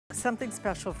Something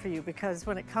special for you, because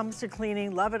when it comes to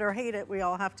cleaning, love it or hate it, we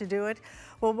all have to do it.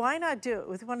 Well, why not do it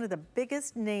with one of the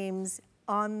biggest names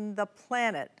on the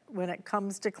planet when it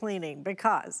comes to cleaning?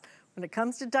 Because when it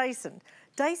comes to Dyson,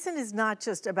 Dyson is not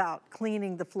just about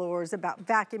cleaning the floors, about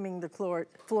vacuuming the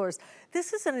floors.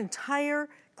 This is an entire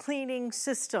cleaning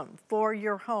system for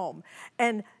your home.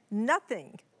 And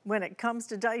nothing when it comes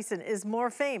to Dyson is more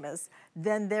famous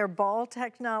than their ball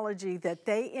technology that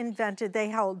they invented. They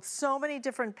held so many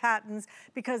different patents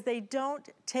because they don't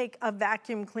take a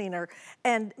vacuum cleaner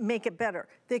and make it better.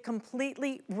 They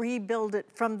completely rebuild it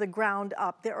from the ground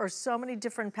up. There are so many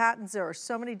different patents, there are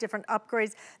so many different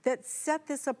upgrades that set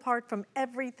this apart from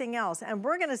everything else. And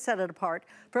we're gonna set it apart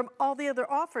from all the other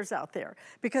offers out there,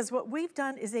 because what we've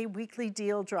done is a weekly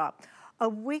deal drop. A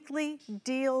weekly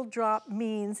deal drop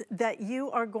means that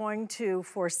you are going to,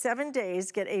 for 7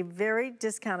 days, get a very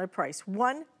discounted price,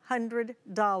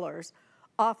 $100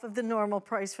 off of the normal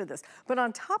price for this. But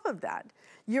on top of that,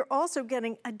 you're also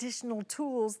getting additional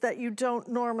tools that you don't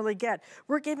normally get.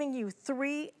 We're giving you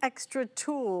 3 extra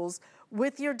tools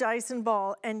with your Dyson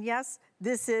ball. And yes,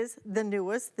 this is the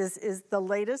newest, this is the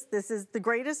latest, this is the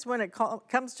greatest when it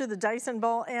comes to the Dyson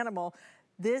ball animal.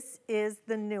 This is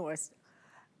the newest.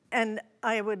 And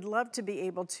I would love to be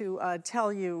able to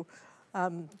tell you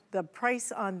the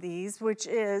price on these, which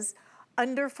is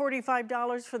under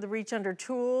 $45 for the reach under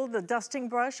tool, the dusting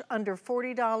brush under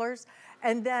 $40,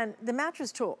 and then the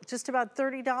mattress tool, just about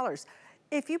 $30.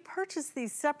 If you purchase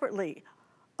these separately,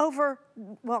 over,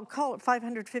 well, call it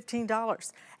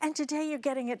 $515. And today you're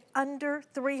getting it under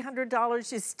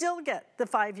 $300. You still get the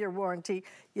 5-year warranty.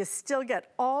 You still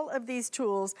get all of these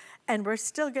tools, and we're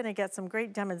still gonna get some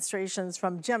great demonstrations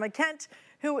from Gemma Kent,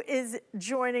 who is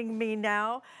joining me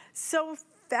now. So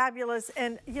fabulous.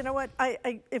 And you know what,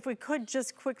 if we could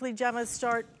just quickly, Gemma,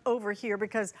 start over here,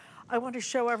 because I want to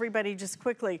show everybody just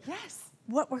quickly. Yes.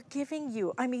 What we're giving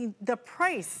you. I mean, the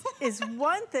price is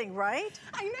one thing, right?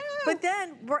 I know. But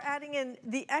then we're adding in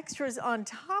the extras on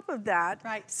top of that.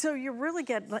 Right. So you really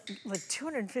get like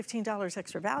 $215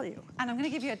 extra value. And I'm gonna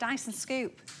give you a Dyson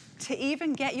scoop. To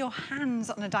even get your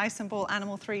hands on a Dyson Ball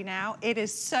Animal 3 now, it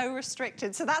is so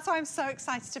restricted. So that's why I'm so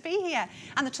excited to be here.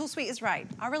 And the tool suite is right.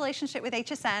 Our relationship with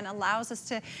HSN allows us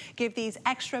to give these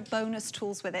extra bonus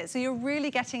tools with it. So you're really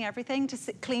getting everything to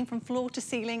clean from floor to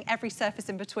ceiling, every surface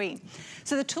in between.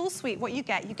 So the tool suite, what you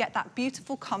get that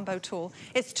beautiful combo tool.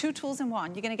 It's 2 tools in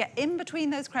one. You're gonna get in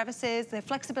between those crevices, the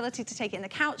flexibility to take it in the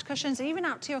couch cushions, or even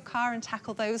out to your car and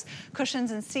tackle those cushions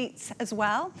and seats as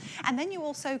well. And then you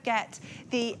also get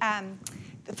the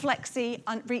Flexi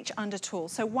Reach Under tool.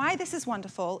 So why this is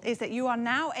wonderful is that you are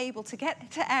now able to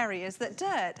get to areas that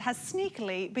dirt has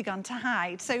sneakily begun to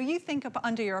hide. So you think of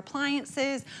under your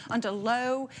appliances, under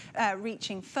low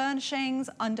reaching furnishings,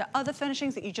 under other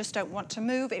furnishings that you just don't want to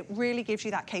move, it really gives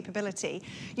you that capability.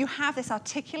 You have this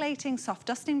articulating soft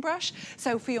dusting brush.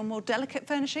 So for your more delicate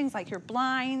furnishings like your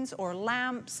blinds or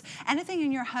lamps, anything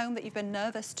in your home that you've been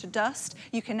nervous to dust,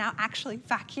 you can now actually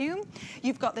vacuum.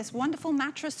 You've got this wonderful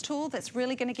mattress tool that's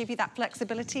really going to give you that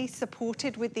flexibility,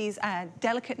 supported with these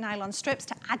delicate nylon strips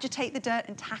to agitate the dirt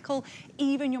and tackle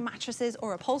even your mattresses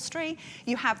or upholstery.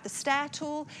 You have the Stair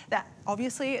tool that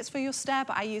obviously it's for your stair,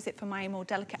 but I use it for my more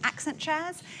delicate accent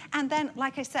chairs. And then,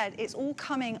 like I said, it's all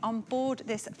coming on board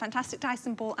this fantastic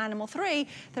Dyson Ball Animal 3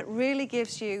 that really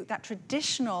gives you that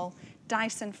traditional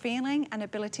Dyson feeling and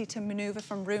ability to maneuver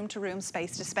from room to room,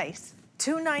 space to space.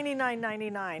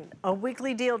 $299.99. A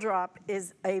weekly deal drop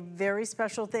is a very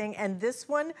special thing, and this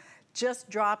one just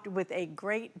dropped with a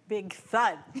great big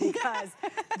thud, because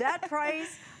that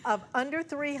price of under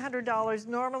 $300,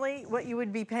 normally what you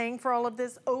would be paying for all of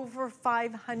this, over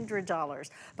 $500.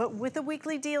 But with a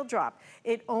weekly deal drop,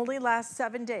 it only lasts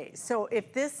 7 days. So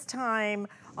if this time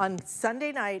on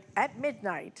Sunday night at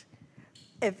midnight,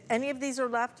 if any of these are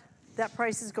left, that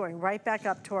price is going right back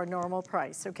up to our normal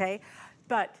price, okay?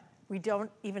 But we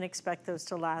don't even expect those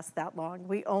to last that long.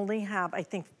 We only have, I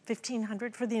think,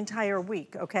 1,500 for the entire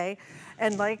week, okay?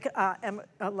 And like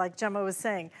Gemma was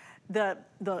saying, the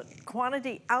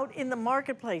quantity out in the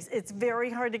marketplace, it's very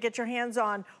hard to get your hands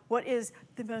on what is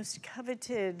the most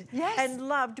coveted and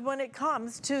loved when it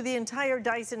comes to the entire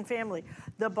Dyson family.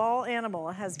 The ball animal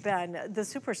has been the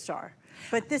superstar,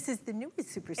 but this is the newest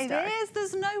superstar. It is.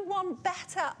 There's no one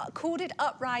better corded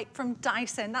upright from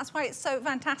Dyson. That's why it's so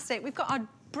fantastic. We've got our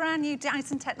brand new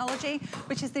Dyson technology,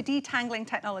 which is the detangling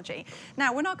technology.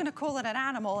 Now, we're not going to call it an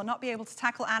animal and not be able to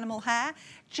tackle animal hair.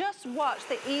 Just watch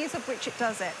the ease of which it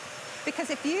does it. Because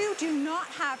if you do not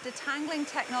have detangling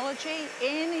technology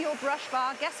in your brush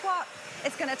bar, guess what?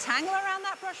 It's going to tangle around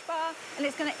that brush bar, and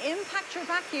it's going to impact your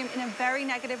vacuum in a very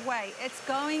negative way. It's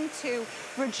going to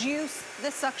reduce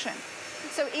the suction.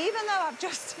 So even though I've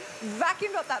just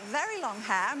vacuumed up that very long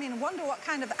hair, I mean, I wonder what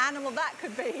kind of animal that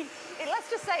could be. Let's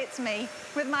just say it's me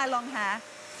with my long hair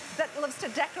that loves to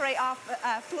decorate our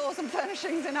floors and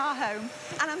furnishings in our home.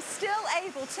 And I'm still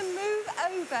able to move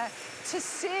over to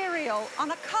cereal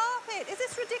on a carpet. Is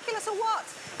this ridiculous or what?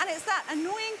 And it's that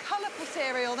annoying colourful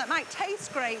cereal that might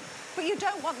taste great, but you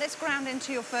don't want this ground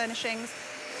into your furnishings.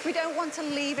 We don't want to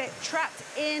leave it trapped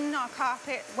in our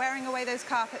carpet, wearing away those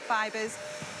carpet fibres.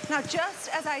 Now, just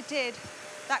as I did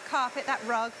that carpet, that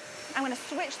rug, I'm going to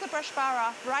switch the brush bar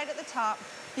off right at the top.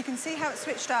 You can see how it's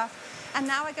switched off. And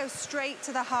now I go straight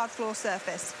to the hard floor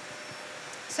surface.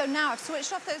 So now I've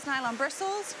switched off those nylon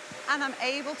bristles, and I'm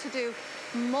able to do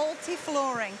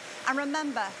multi-flooring. And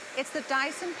remember, it's the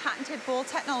Dyson patented ball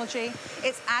technology.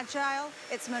 It's agile,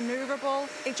 it's maneuverable.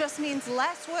 It just means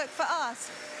less work for us,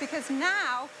 because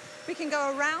now we can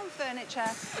go around furniture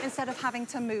instead of having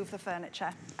to move the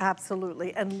furniture.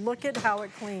 Absolutely, and look at how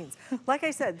it cleans. Like I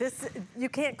said, you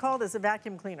can't call this a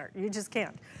vacuum cleaner. You just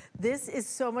can't. This is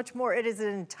so much more. It is an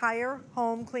entire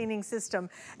home cleaning system.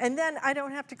 And then I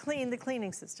don't have to clean the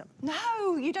cleaning system.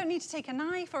 No, you don't need to take a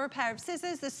knife or a pair of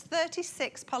scissors. There's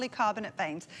 36 polycarbonate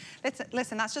vanes.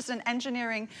 Listen, that's just an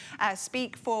engineering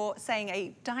speak for saying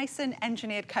a Dyson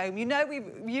engineered comb. You know, we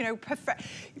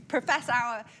profess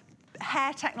our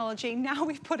hair technology. Now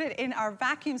we've put it in our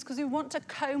vacuums because we want to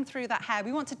comb through that hair.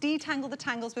 We want to detangle the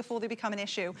tangles before they become an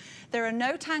issue. There are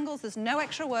no tangles, there's no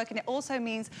extra work, and it also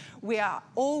means we are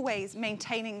always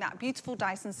maintaining that beautiful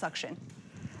Dyson suction.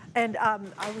 And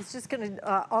I was just going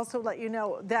to also let you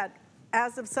know that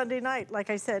as of Sunday night,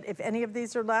 like I said, if any of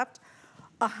these are left,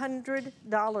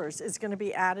 $100 is going to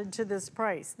be added to this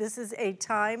price. This is a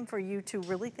time for you to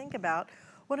really think about,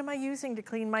 what am I using to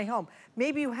clean my home?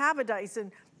 Maybe you have a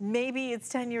Dyson, maybe it's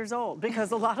 10 years old,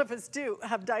 because a lot of us do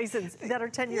have Dysons that are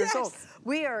 10 years old.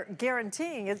 We are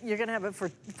guaranteeing you're gonna have it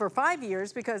for 5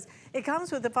 years, because it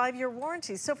comes with a 5-year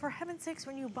warranty. So for heaven's sakes,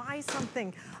 when you buy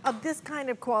something of this kind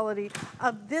of quality,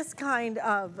 of this kind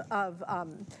of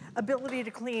ability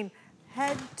to clean,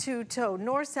 head to toe,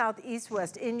 north, south, east,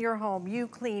 west, in your home, you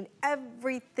clean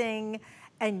everything,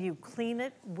 and you clean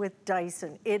it with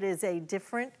Dyson. It is a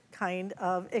different kind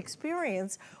of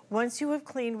experience once you have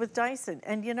cleaned with Dyson.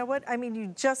 And you know what? I mean,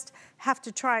 you just have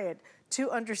to try it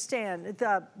to understand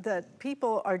that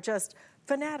people are just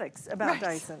fanatics about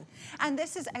Dyson. And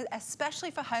this is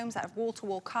especially for homes that have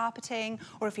wall-to-wall carpeting,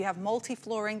 or if you have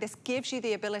multi-flooring, this gives you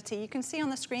the ability. You can see on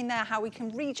the screen there how we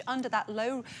can reach under that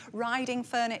low-riding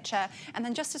furniture, and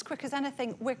then just as quick as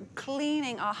anything, we're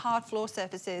cleaning our hard floor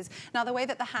surfaces. Now, the way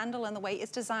that the handle and the weight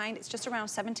is designed, it's just around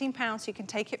 17 pounds, so you can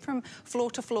take it from floor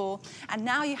to floor. And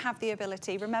now you have the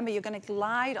ability, remember, you're going to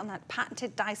glide on that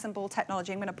patented Dyson ball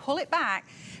technology. I'm going to pull it back,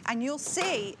 and you'll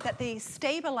see that the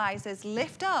stabilizers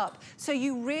lift up, so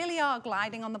you really are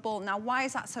gliding on the ball. Now, why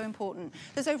is that so important?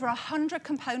 There's over 100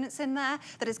 components in there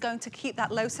that is going to keep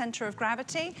that low center of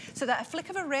gravity, so that a flick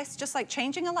of a wrist, just like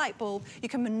changing a light bulb, you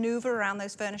can maneuver around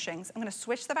those furnishings. I'm going to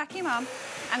switch the vacuum on.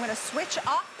 I'm going to switch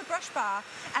off the brush bar,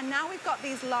 and now we've got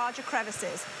these larger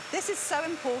crevices. This is so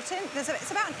important.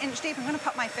 It's about 1 inch deep. I'm going to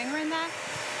put my finger in there.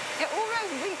 It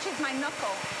almost reaches my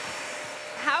knuckle,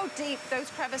 how deep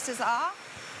those crevices are.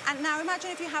 And now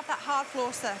imagine if you have that hard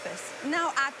floor surface.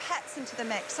 Now add pets into the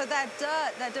mix. So their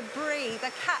dirt, their debris,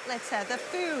 the cat litter, the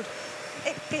food,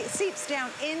 it seeps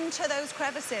down into those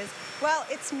crevices. Well,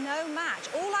 it's no match.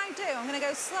 All I do, I'm going to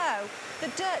go slow, the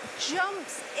dirt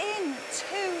jumps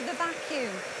into the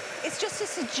vacuum. It's just a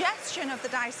suggestion of the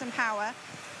Dyson power,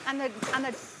 and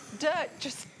the dirt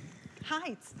just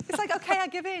hides. It's like, okay, I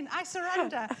give in, I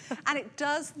surrender. And it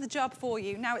does the job for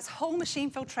you. Now, it's whole machine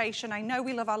filtration. I know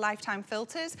we love our lifetime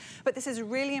filters, but this is a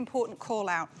really important call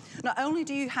out. Not only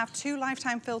do you have 2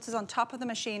 lifetime filters on top of the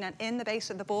machine and in the base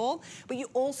of the ball, but you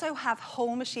also have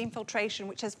whole machine filtration,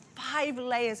 which has 5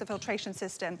 layers of filtration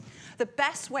system. The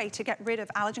best way to get rid of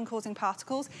allergen-causing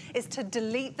particles is to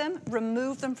delete them,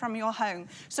 remove them from your home.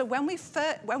 So when we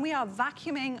are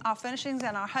vacuuming our furnishings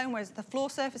in our home, whether it's the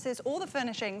floor surfaces or the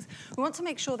furnishings, we want to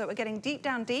make sure that we're getting deep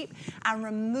down deep and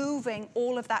removing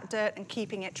all of that dirt and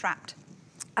keeping it trapped.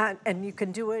 And you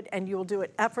can do it, and you'll do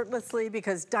it effortlessly,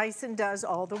 because Dyson does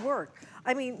all the work.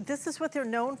 I mean, this is what they're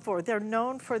known for. They're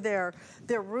known for their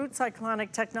root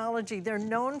cyclonic technology. They're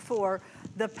known for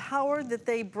the power that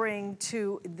they bring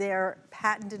to their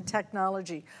patented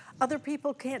technology. Other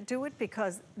people can't do it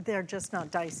because they're just not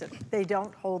Dyson. They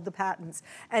don't hold the patents.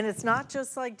 And it's not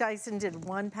just like Dyson did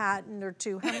 1 patent or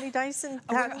 2. How many Dyson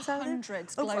patents are there?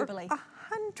 Hundreds globally. Over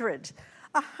 100.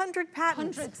 100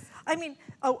 patents. Hundreds. I mean,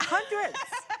 oh, hundreds.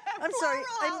 I'm sorry,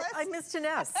 Plural, I missed an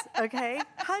S, okay?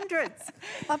 Hundreds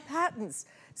of patents.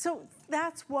 So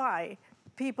that's why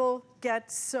people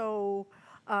get so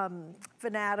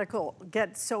fanatical,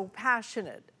 get so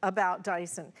passionate about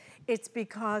Dyson. It's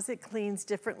because it cleans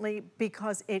differently,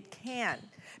 because it can.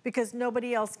 Because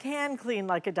nobody else can clean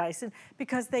like a Dyson,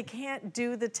 because they can't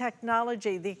do the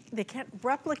technology. They can't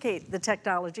replicate the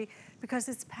technology because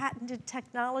it's patented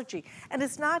technology. And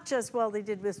it's not just, well, they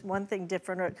did this one thing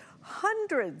different, or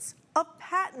hundreds of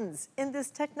patents in this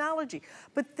technology.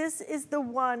 But this is the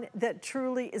one that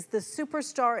truly is the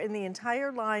superstar in the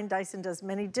entire line. Dyson does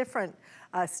many different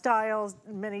styles,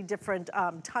 many different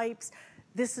types.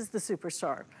 This is the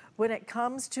superstar. When it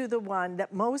comes to the one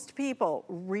that most people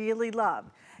really love,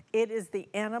 it is the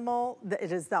animal,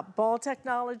 it is the ball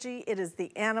technology, it is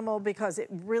the animal because it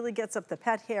really gets up the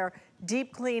pet hair,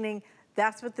 deep cleaning.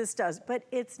 That's what this does. But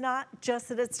it's not just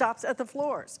that it stops at the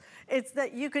floors. It's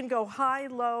that you can go high,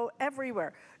 low,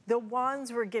 everywhere. The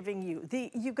wands we're giving you,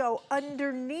 you go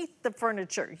underneath the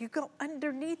furniture. You go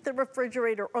underneath the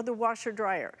refrigerator or the washer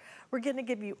dryer. We're gonna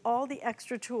give you all the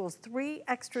extra tools, 3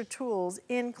 extra tools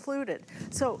included.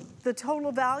 So the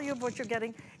total value of what you're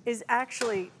getting is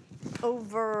actually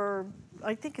over,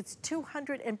 I think it's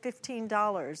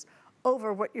 $215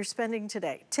 over what you're spending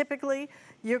today. Typically,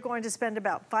 you're going to spend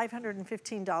about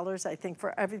 $515, I think,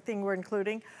 for everything we're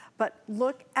including. But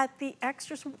look at the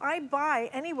extras. I buy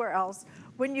anywhere else.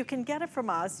 When you can get it from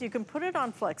us, you can put it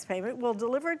on flex payment. We'll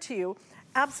deliver it to you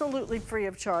absolutely free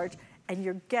of charge, and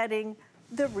you're getting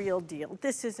the real deal.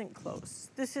 This isn't close.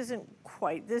 This isn't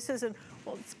quite. This isn't,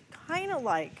 well, it's kind of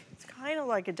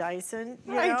like a Dyson,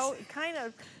 you know,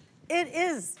 it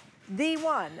is the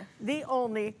one, the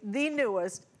only, the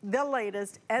newest, the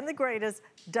latest, and the greatest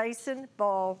Dyson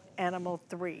Ball Animal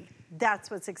 3.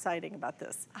 That's what's exciting about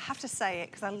this. I have to say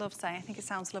it because I love saying it. I think it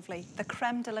sounds lovely. The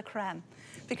creme de la creme.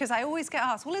 Because I always get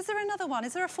asked, well, is there another one?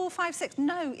 Is there a 4, 5, 6?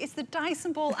 No, it's the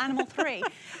Dyson Ball Animal 3.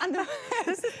 And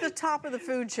this is the top of the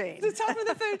food chain. The top of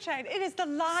the food chain. It is the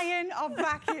lion of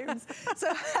vacuums.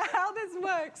 So how this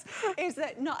works is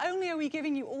that not only are we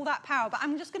giving you all that power, but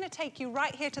I'm just going to take you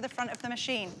right here to the front of the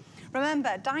machine.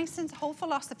 Remember, Dyson's whole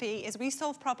philosophy is we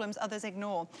solve problems others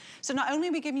ignore. So not only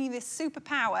are we giving you this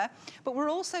superpower, but we're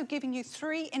also giving you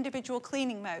 3 individual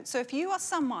cleaning modes. So if you are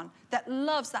someone that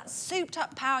loves that souped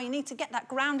up power, you need to get that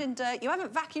ground in dirt, you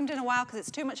haven't vacuumed in a while because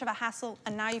it's too much of a hassle,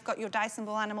 and now you've got your Dyson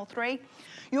Ball Animal 3,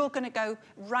 you're going to go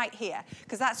right here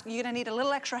because you're going to need a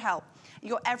little extra help.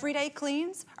 Your everyday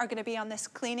cleans are going to be on this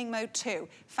cleaning mode 2.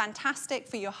 Fantastic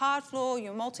for your hard floor,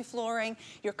 your multi-flooring,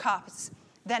 your carpets.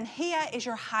 Then here is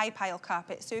your high pile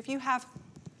carpet. So if you have,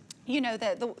 you know,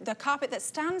 the carpet that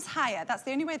stands higher, that's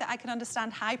the only way that I can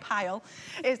understand high pile,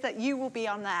 is that you will be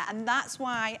on there. And that's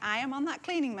why I am on that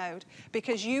cleaning mode,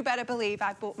 because you better believe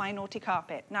I've bought my naughty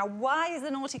carpet. Now, why is the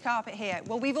naughty carpet here?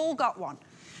 Well, we've all got one.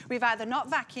 We've either not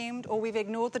vacuumed or we've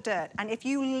ignored the dirt. And if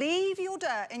you leave your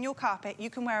dirt in your carpet,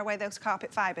 you can wear away those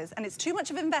carpet fibers. And it's too much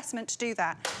of an investment to do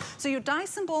that. So your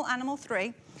Dyson Ball Animal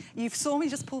 3, you saw me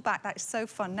just pull back. That is so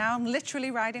fun. Now I'm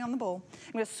literally riding on the ball.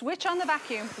 I'm going to switch on the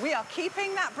vacuum. We are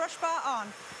keeping that brush bar on.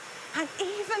 And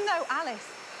even though, Alice,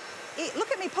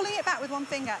 look at me pulling it back with one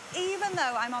finger, even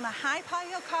though I'm on a high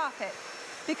pile carpet,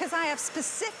 because I have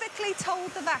specifically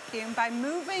told the vacuum by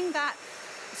moving that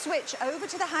switch over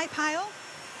to the high pile,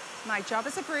 my job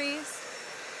is a breeze.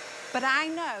 But I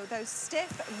know those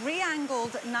stiff,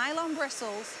 re-angled nylon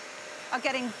bristles are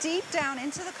getting deep down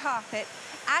into the carpet,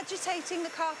 agitating the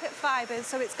carpet fibers,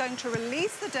 so it's going to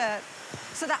release the dirt.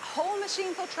 So that whole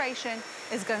machine filtration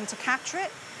is going to capture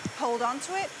it, hold on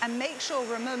to it, and make sure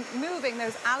we're removing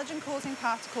those allergen-causing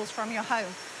particles from your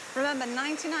home. Remember,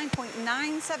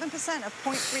 99.97% of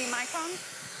 0.3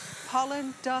 micron,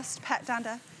 pollen, dust, pet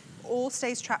dander, all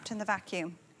stays trapped in the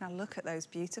vacuum. Now look at those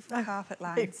beautiful carpet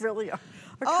lines. They really are.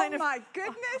 Oh my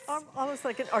goodness. Almost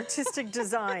like an artistic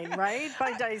design, right?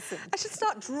 By Dyson. I should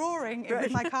start drawing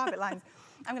with my carpet lines.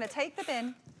 I'm going to take the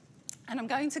bin and I'm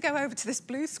going to go over to this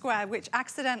blue square, which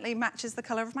accidentally matches the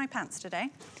colour of my pants today.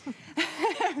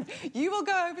 You will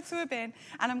go over to a bin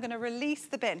and I'm going to release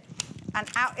the bin and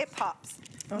out it pops.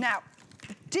 Oh. Now,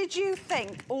 did you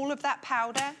think all of that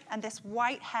powder and this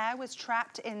white hair was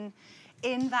trapped in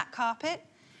that carpet?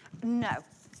 No.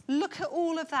 Look at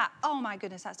all of that. Oh my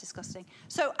goodness, that's disgusting.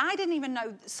 So I didn't even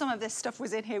know some of this stuff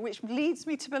was in here, which leads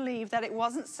me to believe that it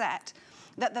wasn't set,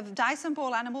 that the Dyson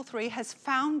Ball Animal 3 has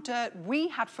found dirt we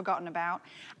had forgotten about,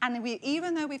 and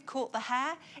even though we've caught the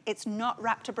hair, it's not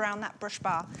wrapped around that brush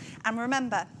bar. And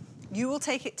remember, you will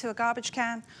take it to a garbage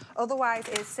can, otherwise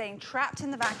it's staying trapped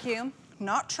in the vacuum.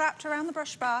 not trapped around the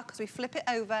brush bar because we flip it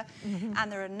over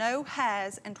and there are no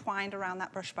hairs entwined around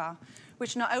that brush bar,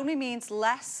 which not only means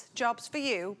less jobs for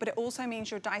you, but it also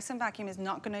means your Dyson vacuum is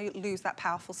not going to lose that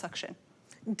powerful suction.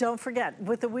 Don't forget,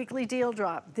 with the weekly deal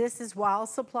drop, this is while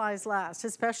supplies last,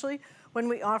 especially when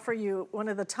we offer you one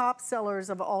of the top sellers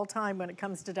of all time when it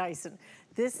comes to Dyson.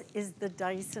 This is the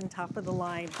Dyson top of the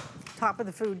line, top of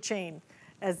the food chain,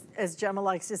 as Gemma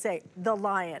likes to say, the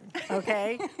lion,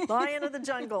 okay? Lion of the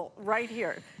jungle, right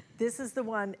here. This is the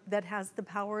one that has the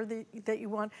power that you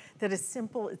want, that is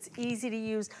simple, it's easy to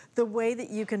use, the way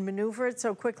that you can maneuver it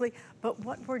so quickly. But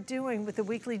what we're doing with the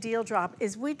weekly deal drop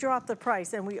is we drop the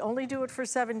price, and we only do it for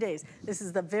 7 days. This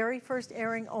is the very first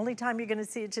airing, only time you're gonna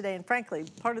see it today. And frankly,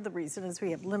 part of the reason is we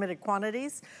have limited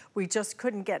quantities. We just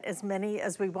couldn't get as many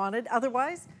as we wanted.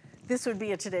 Otherwise, this would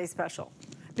be a Today Special,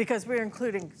 because we're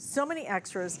including so many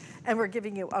extras and we're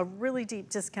giving you a really deep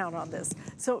discount on this.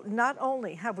 So not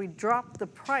only have we dropped the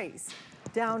price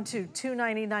down to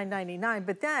 $299.99,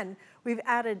 but then we've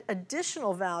added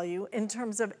additional value in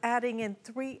terms of adding in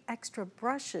 3 extra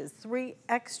brushes, 3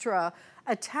 extra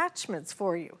attachments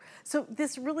for you. So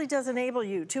this really does enable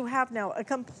you to have now a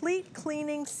complete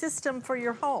cleaning system for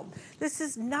your home. This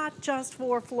is not just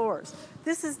for floors.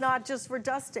 This is not just for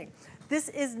dusting. This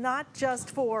is not just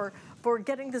for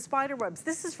getting the spider webs.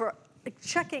 This is for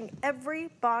checking every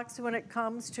box when it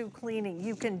comes to cleaning.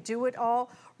 You can do it all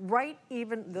right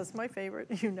even, this is my favorite,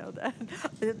 you know that,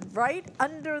 right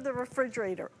under the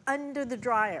refrigerator, under the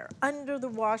dryer, under the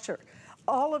washer,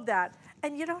 all of that.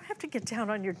 And you don't have to get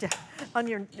down on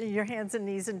your hands and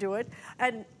knees and do it.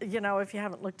 And you know, if you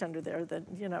haven't looked under there, then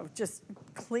you know, just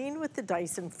clean with the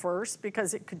Dyson first,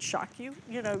 because it could shock you.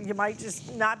 You know, you might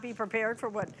just not be prepared for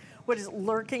what is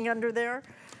lurking under there.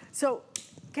 So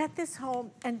get this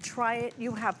home and try it.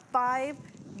 You have 5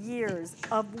 years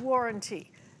of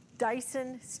warranty.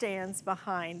 Dyson stands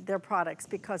behind their products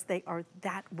because they are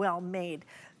that well made.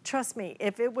 Trust me,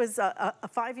 if it was a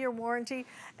 5-year warranty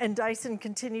and Dyson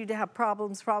continued to have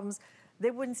problems, they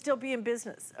wouldn't still be in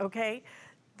business, okay?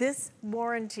 This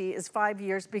warranty is 5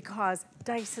 years because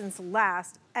Dysons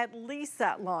last at least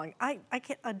that long. I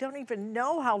don't even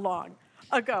know how long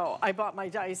ago I bought my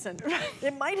Dyson.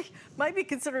 It might be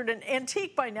considered an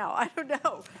antique by now, I don't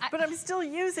know. But I'm still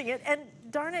using it, and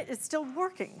darn it, it's still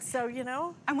working, so you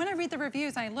know. And when I read the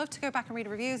reviews, I love to go back and read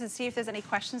reviews and see if there's any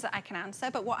questions that I can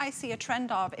answer, but what I see a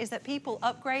trend of is that people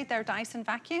upgrade their Dyson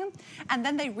vacuum and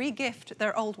then they re-gift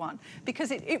their old one,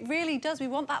 because it really does. We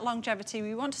want that longevity,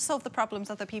 we want to solve the problems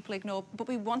other people ignore, but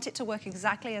we want it to work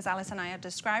exactly as Alice and I are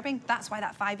describing. That's why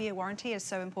that 5-year warranty is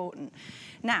so important.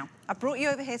 Now, I brought you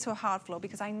over here to a hard floor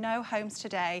because I know homes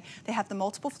today, they have the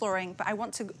multiple flooring, but I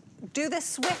want to do this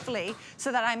swiftly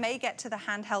so that I may get to the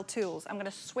handheld tools. I'm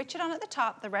gonna switch it on at the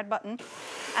top, the red button,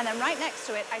 and then right next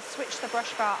to it, I switch the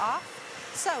brush bar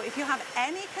off. So if you have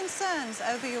any concerns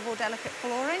over your more delicate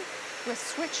flooring, we're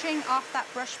switching off that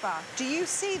brush bar. Do you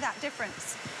see that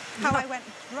difference? How I went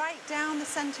right down the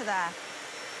center there.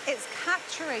 It's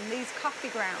capturing these coffee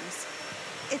grounds.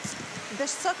 It's the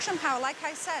suction power, like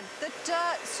I said, the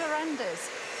dirt surrenders,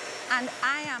 and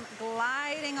I am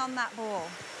gliding on that ball.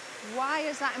 Why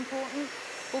is that important?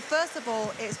 Well, first of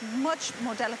all, it's much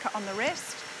more delicate on the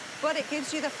wrist, but it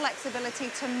gives you the flexibility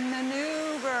to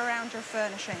maneuver around your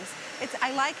furnishings.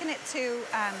 I liken it to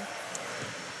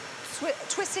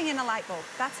twisting in a light bulb.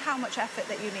 That's how much effort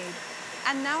that you need.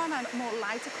 And now I'm a more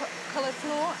lighter colored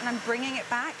floor, and I'm bringing it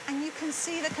back, and you can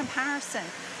see the comparison.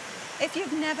 If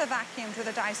you've never vacuumed with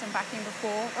a Dyson vacuum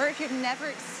before, or if you've never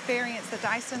experienced the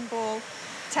Dyson ball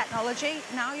technology,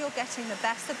 now you're getting the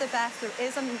best of the best. There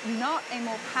is not a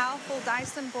more powerful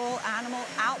Dyson ball animal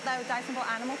out there, Dyson ball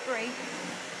animal 3.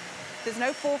 There's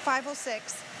no 4, 5, or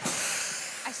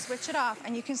 6. I switch it off,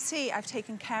 and you can see I've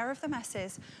taken care of the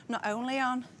messes, not only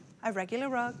on a regular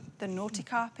rug, the naughty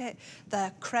carpet,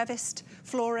 the creviced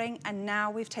flooring, and now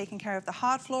we've taken care of the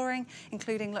hard flooring,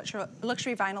 including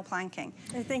luxury vinyl planking.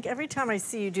 I think every time I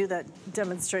see you do that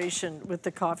demonstration with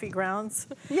the coffee grounds,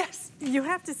 yes, you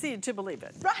have to see it to believe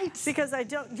it. Right. Because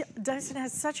Dyson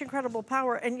has such incredible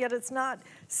power, and yet it's not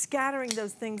scattering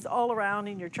those things all around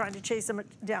and you're trying to chase them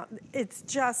down. It's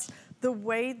just the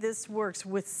way this works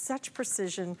with such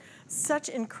precision, such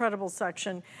incredible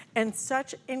suction, and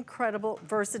such incredible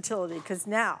versatility, because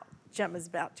now Gemma's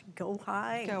about to go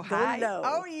high, go low.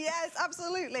 Oh yes,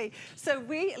 absolutely. So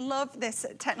we love this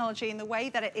technology in the way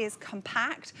that it is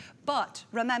compact, but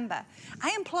remember, I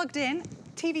am plugged in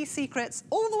TV secrets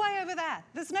all the way over there.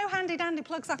 There's no handy dandy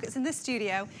plug sockets in this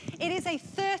studio. It is a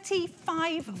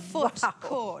 35-foot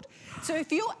cord. So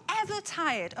if you're ever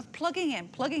tired of plugging in,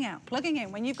 plugging out, plugging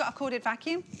in when you've got a corded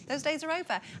vacuum, those days are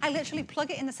over. I literally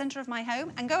plug it in the center of my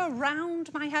home and go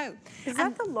around my home. Is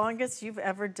that the longest you've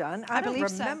ever done? I don't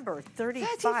believe remember. So.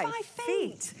 35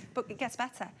 feet. But it gets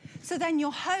better. So then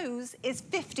your hose is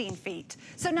 15 feet.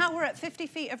 So now we're at 50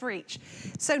 feet of reach.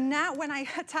 So now when I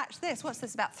attach this, what's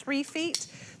this, about 3 feet?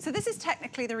 So this is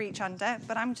technically the reach under,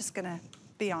 but I'm just gonna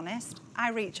be honest. I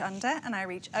reach under and I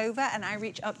reach over and I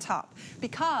reach up top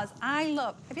because I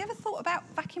love, have you ever thought about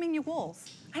vacuuming your walls?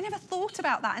 I never thought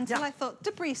about that until I thought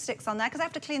debris sticks on there because I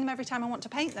have to clean them every time I want to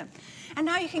paint them. And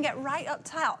now you can get right up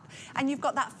top and you've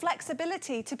got that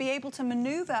flexibility to be able to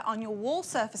maneuver on your wall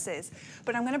surfaces.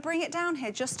 But I'm going to bring it down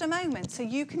here just a moment so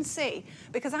you can see,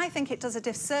 because I think it does a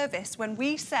disservice when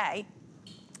we say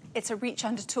it's a reach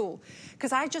under tool,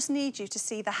 because I just need you to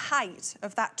see the height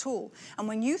of that tool. And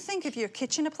when you think of your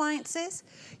kitchen appliances,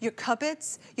 your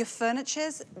cupboards, your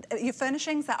furnishings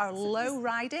that are low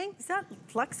riding. Is that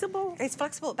flexible? It's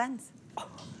flexible, it bends.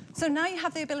 So now you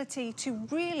have the ability to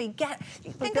really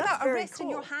think about a wrist in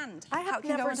your hand. I have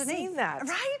never seen that.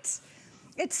 Right?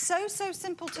 It's so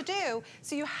simple to do.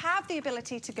 So you have the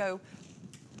ability to go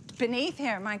beneath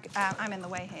here, I'm in the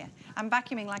way here. I'm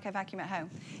vacuuming like I vacuum at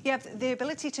home. You have the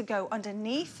ability to go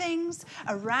underneath things,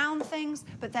 around things,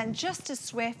 but then just as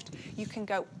swift, you can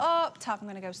go up top. I'm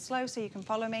gonna go slow so you can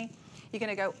follow me. You're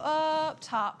gonna go up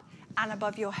top and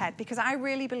above your head, because I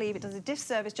really believe it does a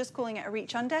disservice just calling it a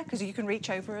reach under, because you can reach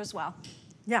over as well.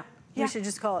 Yeah. We should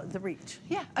just call it the reach.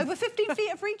 Yeah, over 15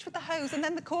 feet of reach with the hose and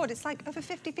then the cord. It's like over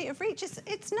 50 feet of reach.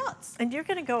 It's nuts. And you're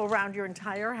going to go around your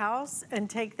entire house and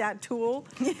take that tool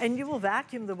and you will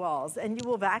vacuum the walls and you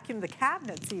will vacuum the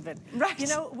cabinets even. Right. You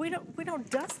know, we don't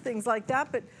dust things like that,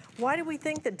 but why do we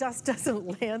think that dust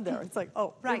doesn't land there? It's like,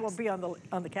 oh, it will be on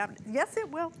the cabinet. Yes, it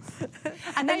will.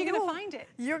 And now you're going to find it.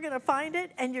 You're going to find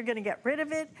it and you're going to get rid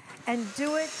of it and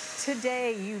do it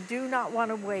today. You do not want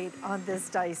to wait on this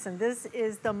Dyson. This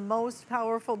is the most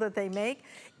powerful that they make.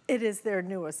 It is their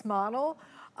newest model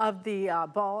of the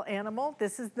ball animal.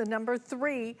 This is the number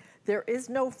 3. There is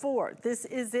no 4. This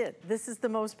is it. This is the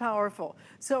most powerful.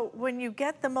 So when you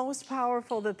get the most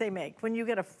powerful that they make, when you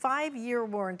get a 5-year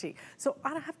warranty, so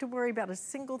I don't have to worry about a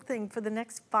single thing for the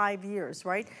next 5 years,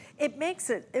 right? It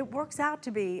works out to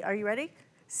be, are you ready?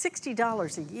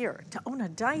 $60 a year to own a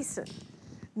Dyson.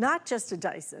 Not just a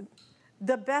Dyson,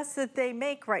 the best that they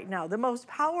make right now, the most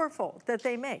powerful that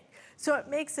they make. So it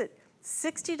makes it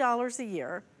 $60 a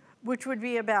year, which would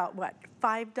be about, what,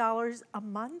 $5 a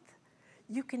month?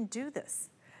 You can do this.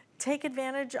 Take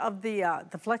advantage of the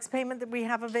flex payment that we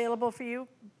have available for you.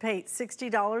 Pay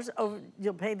 $60,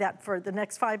 you'll pay that for the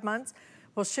next 5 months.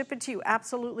 We'll ship it to you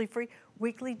absolutely free.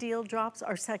 Weekly deal drops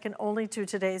are second only to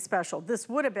today's special. This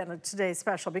would have been a today's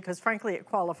special because frankly it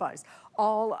qualifies.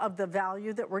 All of the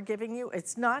value that we're giving you,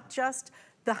 it's not just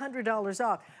the $100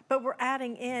 off, but we're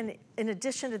adding in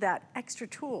addition to that, extra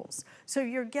tools. So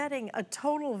you're getting a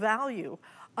total value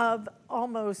of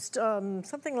almost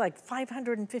something like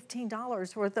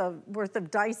 $515 worth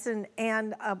of Dyson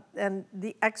and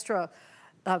the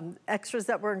extras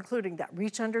that we're including, that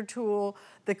reach under tool,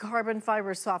 the carbon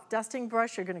fiber soft dusting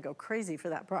brush, you're gonna go crazy for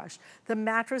that brush. The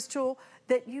mattress tool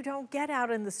that you don't get out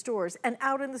in the stores. And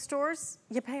out in the stores,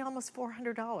 you pay almost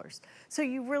 $400. So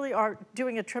you really are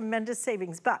doing a tremendous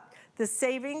savings. But the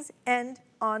savings end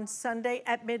on Sunday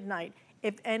at midnight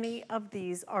if any of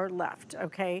these are left,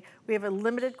 okay? We have a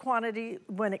limited quantity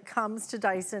when it comes to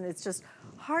Dyson. It's just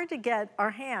hard to get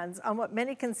our hands on what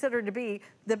many consider to be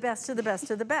the best of the best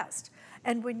of the best.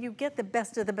 And when you get the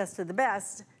best of the best of the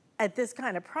best at this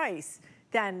kind of price,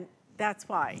 then that's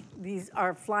why these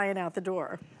are flying out the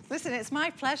door. Listen, it's my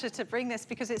pleasure to bring this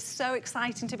because it's so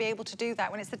exciting to be able to do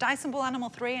that. When it's the Dyson Ball Animal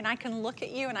 3 and I can look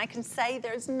at you and I can say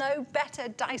there's no better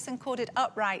Dyson corded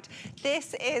upright.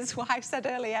 This is what I said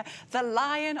earlier, the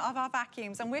lion of our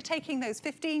vacuums. And we're taking those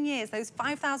 15 years, those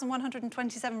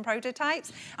 5,127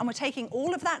 prototypes, and we're taking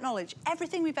all of that knowledge,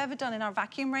 everything we've ever done in our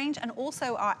vacuum range and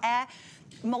also our air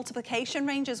multiplication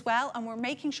range as well, and we're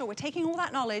making sure we're taking all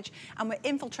that knowledge and we're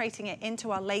infiltrating it into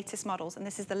our latest models, and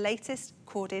this is the latest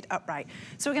corded upright.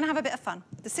 So we're gonna have a bit of fun.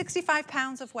 The 65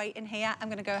 pounds of weight in here, I'm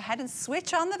gonna go ahead and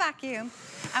switch on the vacuum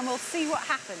and we'll see what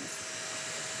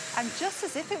happens. And just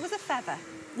as if it was a feather,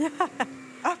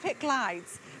 up it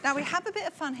glides. Now we have a bit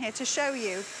of fun here to show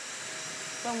you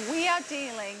when we are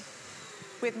dealing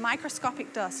with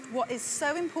microscopic dust. What is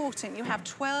so important, you have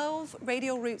 12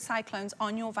 radial root cyclones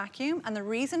on your vacuum, and the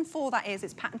reason for that is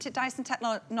it's patented Dyson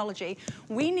technology.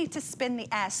 We need to spin the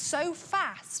air so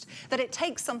fast that it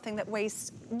takes something that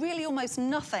weighs really almost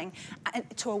nothing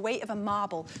to a weight of a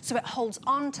marble, so it holds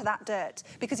on to that dirt.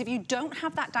 Because if you don't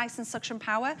have that Dyson suction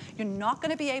power, you're not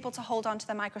going to be able to hold on to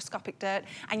the microscopic dirt,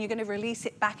 and you're going to release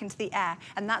it back into the air.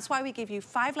 And that's why we give you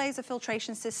 5 layers of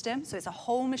filtration system, so it's a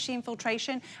whole machine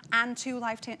filtration and 2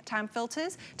 lifetime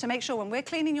filters to make sure when we're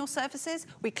cleaning your surfaces,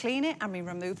 we clean it and we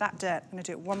remove that dirt. I'm going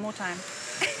to do it one more time.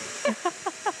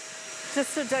 Just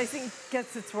so Dyson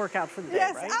gets its workout for the day,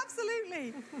 yes, right? Yes,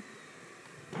 absolutely.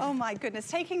 Oh my goodness,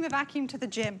 taking the vacuum to the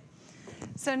gym.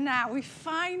 So now we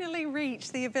finally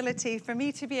reached the ability for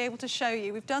me to be able to show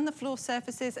you. We've done the floor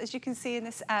surfaces, as you can see in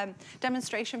this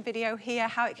demonstration video here,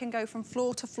 how it can go from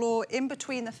floor to floor in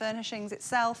between the furnishings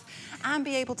itself and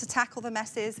be able to tackle the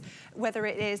messes, whether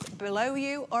it is below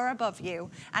you or above you.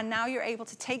 And now you're able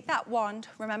to take that wand.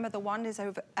 Remember, the wand is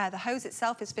over, the hose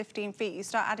itself is 15 feet. You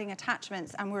start adding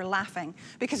attachments and we're laughing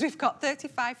because we've got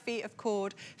 35 feet of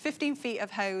cord, 15 feet of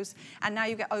hose, and now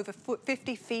you get over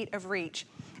 50 feet of reach.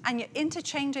 And you're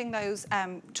interchanging those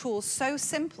tools so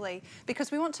simply because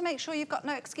we want to make sure you've got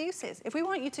no excuses. If we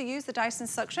want you to use the Dyson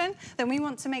suction, then we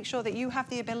want to make sure that you have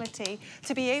the ability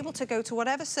to be able to go to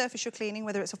whatever surface you're cleaning,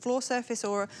 whether it's a floor surface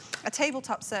or a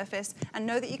tabletop surface, and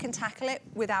know that you can tackle it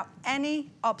without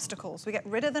any obstacles. We get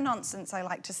rid of the nonsense, I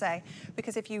like to say,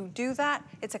 because if you do that,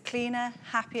 it's a cleaner,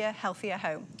 happier, healthier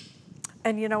home.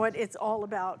 And you know what? It's all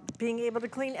about being able to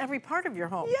clean every part of your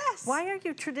home. Yes. Why are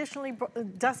you traditionally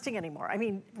dusting anymore? I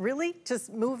mean, really?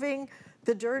 Just moving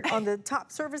the dirt on the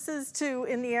top surfaces to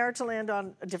in the air to land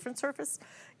on a different surface?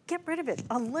 Get rid of it.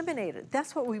 Eliminate it.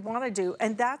 That's what we want to do,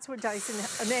 and that's what Dyson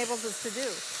enables us to do.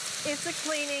 It's a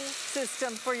cleaning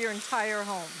system for your entire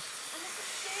home. And this is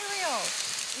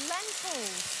cereal,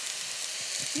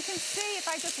 lentils. You can see if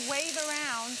I just wave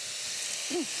around.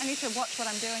 I need to watch what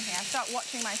I'm doing here. I start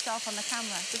watching myself on the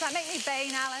camera. Does that make me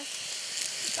vain,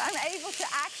 Alice? I'm able to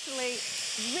actually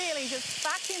really just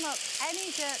vacuum up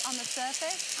any dirt on the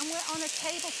surface, and we're on a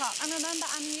tabletop. And remember,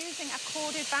 I'm using a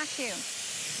corded vacuum.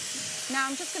 Now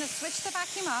I'm just going to switch the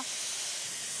vacuum off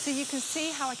so you can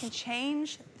see how I can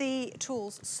change the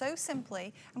tools so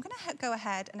simply. I'm going to go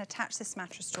ahead and attach this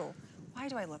mattress tool. Why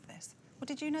do I love this? Well,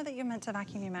 did you know that you're meant to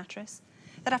vacuum your mattress?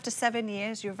 That after 7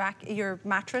 years, your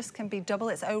mattress can be double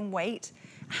its own weight.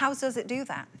 How does it do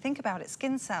that? Think about it.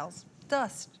 Skin cells,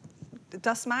 dust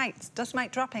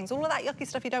mite droppings, all of that yucky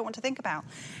stuff you don't want to think about.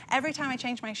 Every time I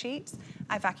change my sheets,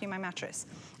 I vacuum my mattress.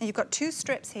 And you've got 2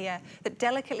 strips here that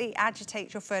delicately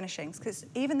agitate your furnishings, because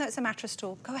even though it's a mattress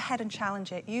tool, go ahead and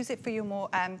challenge it. Use it for your more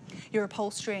your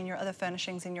upholstery and your other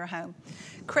furnishings in your home.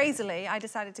 Crazily, I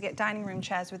decided to get dining room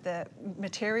chairs with the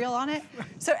material on it.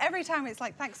 So every time it's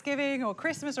like Thanksgiving or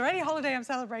Christmas or any holiday I'm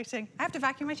celebrating, I have to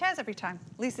vacuum my chairs every time.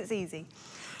 At least it's easy.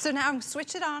 So now I'm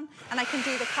switch it on and I can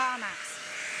do the car mats.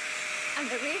 And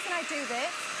the reason I do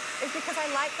this is because I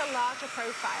like the larger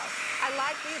profile. I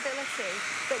like the ability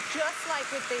that just like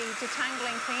with the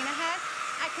Detangling cleaner head,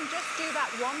 I can just do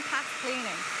that one pass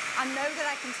cleaning. I know that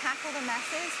I can tackle the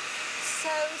messes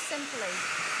so simply.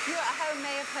 You at home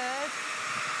may have heard,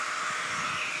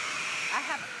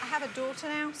 I have a daughter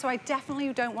now, so I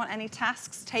definitely don't want any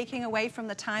tasks taking away from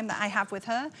the time that I have with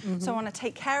her. So I want to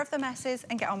take care of the messes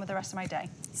and get on with the rest of my day.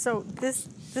 So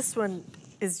this one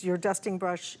is your dusting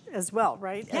brush as well,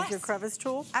 right? Yes. As your crevice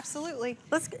tool? Absolutely.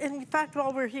 In fact,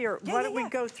 while we're here, why don't we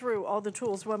go through all the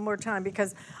tools one more time,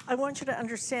 because I want you to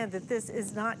understand that this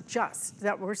is not just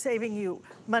that we're saving you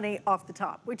money off the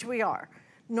top, which we are.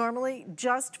 Normally,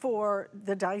 just for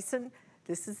the Dyson,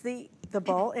 this is the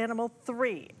Ball Animal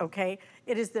 3, okay?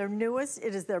 It is their newest,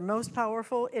 it is their most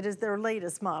powerful, it is their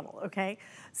latest model, okay?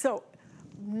 So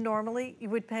normally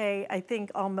you would pay, I think,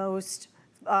 almost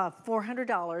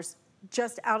 $400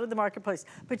 just out of the marketplace,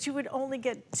 but you would only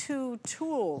get 2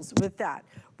 tools with that.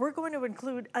 We're going to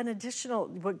include an additional,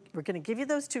 we're going to give you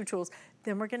those 2 tools,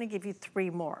 then we're going to give you 3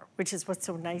 more, which is what's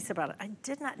so nice about it. I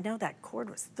did not know that cord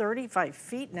was 35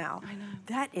 feet now. I know.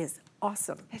 That is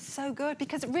awesome. It's so good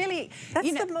because really,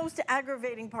 that's the most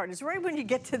aggravating part, is right when you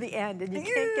get to the end and you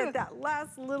can't get that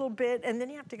last little bit, and then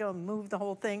you have to go and move the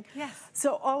whole thing. Yes.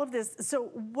 So all of this, so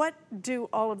what do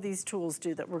all of these tools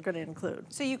do that we're going to include?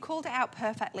 So you called it out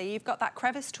perfectly. You've got that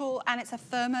crevice tool and it's a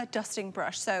firmer dusting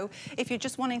brush. So if you're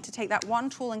just wanting to take that one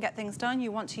tool and get things done,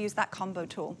 you want to use that combo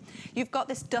tool. You've got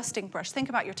this dusting brush. Think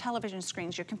about your television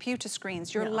screens, your computer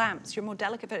screens, your lamps, your more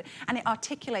delicate, and it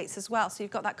articulates as well. So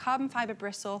you've got that carbon fiber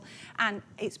bristle And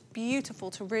it's beautiful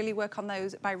to really work on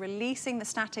those by releasing the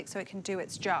static so it can do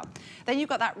its job. Then you've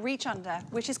got that reach under,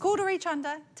 which is called a reach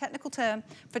under, technical term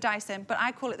for Dyson, but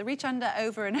I call it the reach under,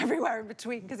 over and everywhere in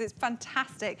between, because it's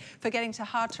fantastic for getting to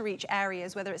hard to reach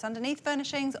areas, whether it's underneath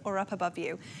furnishings or up above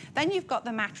you. Then you've got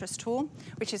the mattress tool,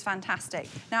 which is fantastic.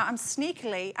 Now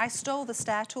I stole the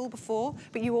stair tool before,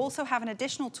 but you also have an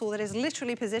additional tool that is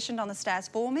literally positioned on the stairs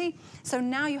for me. So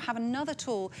now you have another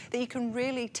tool that you can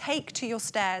really take to your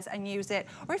stairs and use it.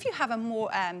 Or if you have a more,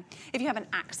 if you have an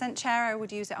accent chair, I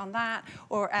would use it on that,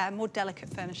 or more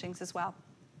delicate furnishings as well.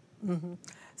 Mm-hmm.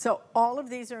 So all of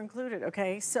these are included,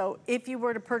 okay? So if you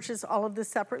were to purchase all of this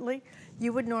separately,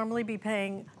 you would normally be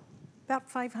paying about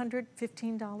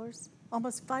 $515,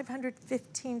 almost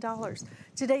 $515.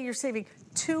 Today you're saving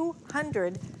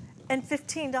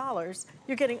 $215.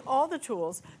 You're getting all the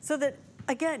tools so that,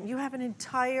 again, you have an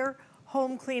entire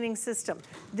home cleaning system.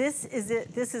 This is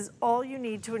it. This is all you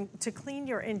need to clean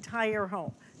your entire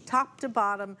home, top to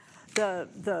bottom.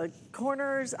 The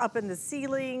corners up in the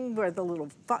ceiling where the little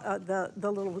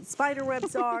spider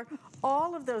webs are,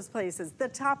 all of those places, the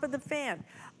top of the fan,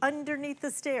 underneath the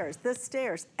stairs,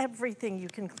 everything you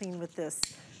can clean with this.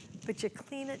 But you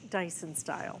clean it Dyson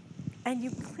style. And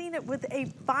you clean it with a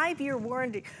 5-year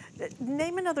warranty.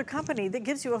 Name another company that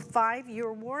gives you a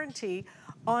 5-year warranty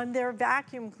on their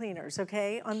vacuum cleaners,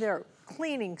 okay? On their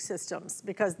cleaning systems,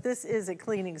 because this is a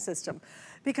cleaning system.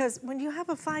 Because when you have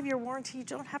a 5-year warranty, you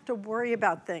don't have to worry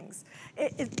about things.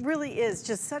 It really is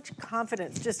just such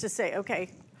confidence just to say, okay,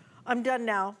 I'm done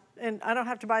now, and I don't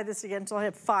have to buy this again until I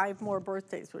have 5 more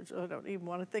birthdays, which I don't even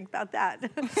want to think about that.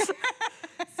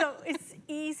 So it's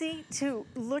easy to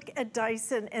look at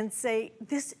Dyson and say,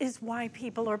 this is why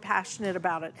people are passionate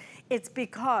about it. It's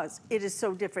because it is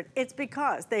so different. It's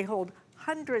because they hold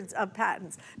hundreds of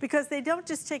patents, because they don't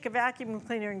just take a vacuum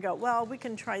cleaner and go, well, we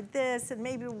can try this and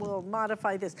maybe we'll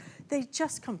modify this. They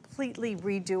just completely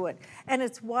redo it. And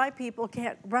it's why people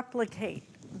can't replicate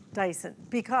Dyson,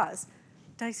 because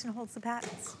Dyson holds the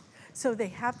patents. So they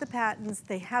have the patents,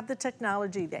 they have the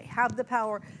technology, they have the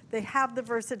power, they have the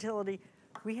versatility.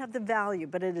 We have the value,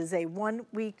 but it is a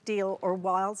 1-week deal or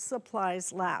while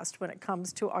supplies last when it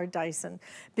comes to our Dyson,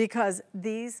 because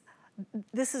this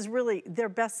is really their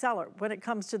best seller. When it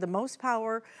comes to the most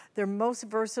power, their most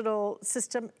versatile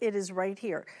system, it is right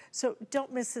here. So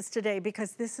don't miss this today,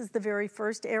 because this is the very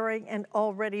first airing and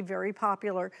already very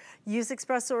popular. Use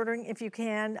express ordering if you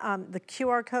can. The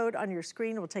QR code on your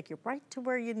screen will take you right to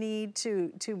where you need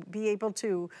to be able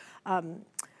to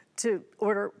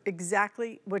order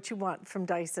exactly what you want from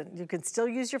Dyson. You can still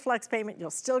use your flex payment. You'll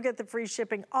still get the free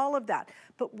shipping, all of that.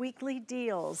 But weekly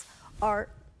deals are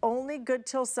only good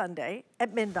till Sunday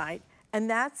at midnight, and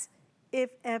that's if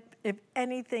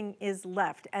anything is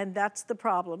left, and that's the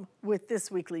problem with this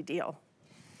weekly deal.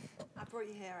 I brought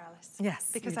you here, Alice.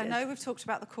 Yes, because I know we've talked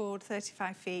about the cord,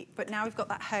 35 feet, but now we've got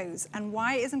that hose. And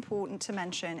why it is important to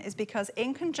mention is because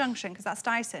in conjunction, because that's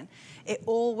Dyson, it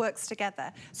all works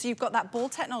together. So you've got that ball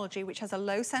technology, which has a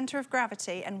low center of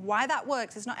gravity, and why that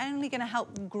works is not only going to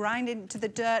help grind into the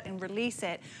dirt and release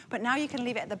it, but now you can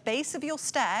leave it at the base of your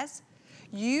stairs.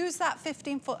 Use that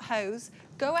 15-foot hose,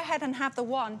 go ahead and have the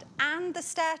wand and the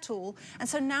stair tool, and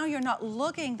so now you're not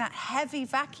lugging that heavy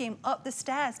vacuum up the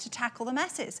stairs to tackle the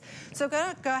messes. So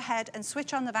go ahead and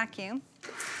switch on the vacuum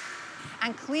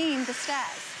and clean the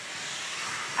stairs.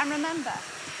 And remember,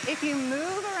 if you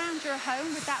move around your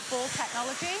home with that ball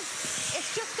technology,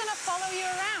 it's just gonna follow you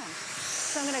around.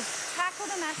 So I'm gonna tackle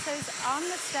the messes on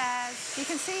the stairs. You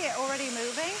can see it already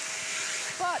moving,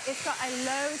 but it's got a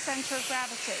low center of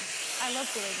gravity. I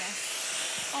love doing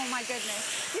this. Oh my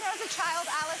goodness. You know, as a child,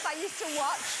 Alice, I used to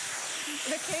watch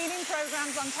the cleaning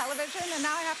programs on television, and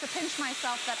now I have to pinch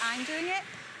myself that I'm doing it,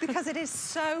 because it is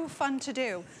so fun to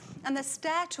do. And the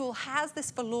stair tool has this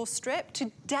velour strip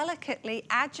to delicately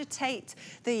agitate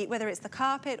whether it's the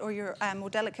carpet or your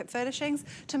more delicate furnishings,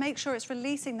 to make sure it's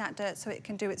releasing that dirt so it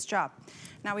can do its job.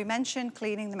 Now, we mentioned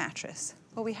cleaning the mattress.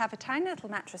 Well, we have a tiny little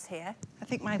mattress here. I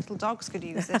think my little dogs could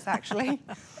use this, actually.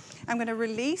 I'm going to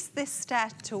release this stair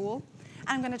tool, and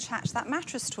I'm going to attach that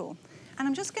mattress tool. And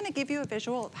I'm just going to give you a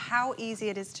visual of how easy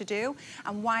it is to do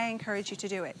and why I encourage you to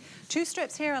do it. 2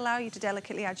 strips here allow you to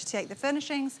delicately agitate the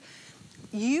furnishings.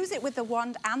 Use it with the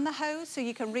wand and the hose so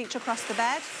you can reach across the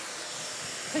bed,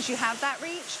 because you have that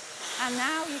reach. And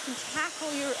now you can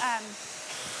tackle your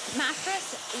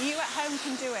mattress. You at home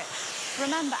can do it.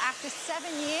 Remember, after 7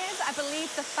 years, I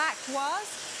believe the fact was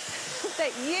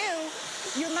that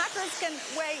your mattress can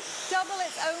weigh double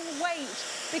its own weight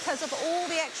because of all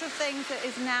the extra things that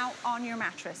is now on your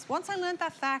mattress. Once I learned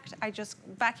that fact, I just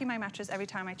vacuum my mattress every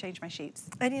time I change my sheets.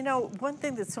 And you know, one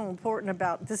thing that's so important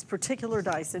about this particular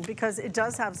Dyson, because it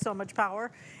does have so much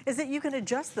power, is that you can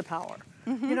adjust the power.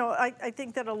 You know, I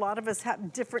think that a lot of us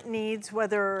have different needs,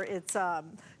 whether it's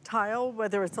tile,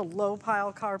 whether it's a low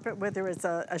pile carpet, whether it's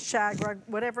a shag rug,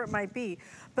 whatever it might be.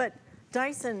 But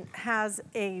Dyson has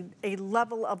a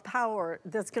level of power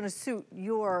that's going to suit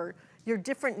your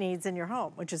different needs in your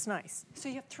home, which is nice. So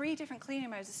you have 3 different cleaning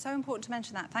modes. It's so important to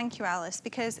mention that. Thank you, Alice,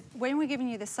 because when we're giving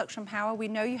you this suction power, we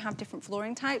know you have different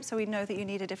flooring types, so we know that you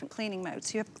need a different cleaning mode.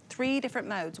 So you have 3 different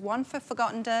modes. One for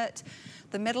forgotten dirt,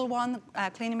 the middle one,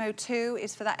 cleaning mode 2,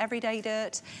 is for that everyday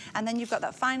dirt, and then you've got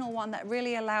that final one that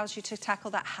really allows you to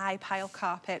tackle that high pile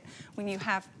carpet when you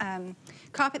have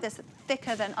carpet that's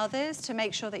thicker than others, to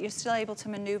make sure that you're still able to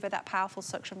maneuver that powerful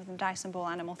suction from Dyson Ball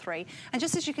Animal 3. And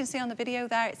just as you can see on the video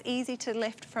there, it's easy to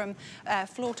lift from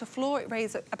floor to floor. It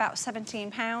weighs about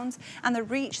 17 pounds, and the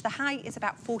reach, the height is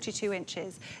about 42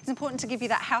 inches. It's important to give you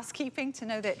that housekeeping to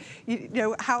know that, you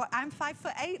know, how I'm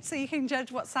 5'8", so you can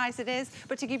judge what size it is,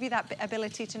 but to give you that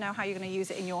ability to know how you're going to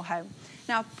use it in your home.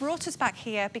 Now, I've brought us back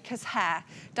here because hair.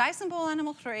 Dyson Ball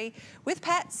Animal 3, with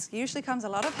pets, usually comes a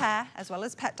lot of hair, as well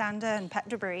as pet dander and pet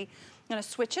debris. I'm going to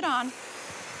switch it on,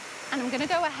 and I'm going to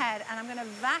go ahead and I'm going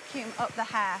to vacuum up the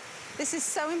hair. This is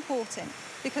so important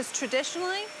because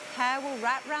traditionally, hair will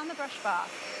wrap around the brush bar.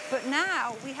 But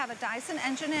now we have a Dyson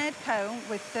engineered comb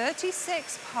with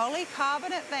 36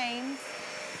 polycarbonate veins,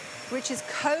 which is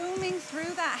combing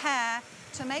through that hair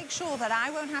to make sure that I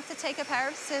won't have to take a pair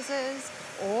of scissors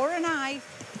or a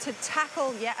knife to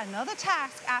tackle yet another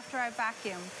task after I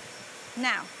vacuum.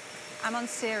 Now, I'm on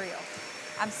cereal.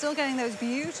 I'm still getting those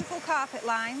beautiful carpet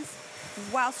lines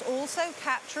whilst also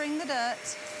capturing the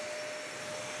dirt.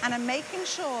 And I'm making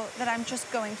sure that I'm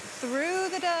just going through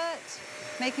the dirt,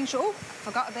 making sure, oh, I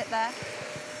forgot a bit there.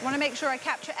 I want to make sure I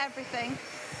capture everything.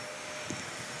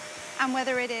 And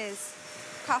whether it is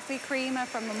coffee creamer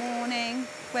from the morning,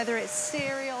 whether it's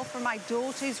cereal from my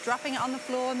daughter who's dropping it on the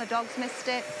floor and the dog's missed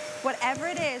it, whatever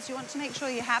it is, you want to make sure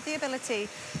you have the ability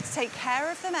to take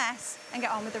care of the mess and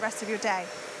get on with the rest of your day.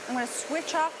 I'm going to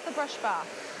switch off the brush bar.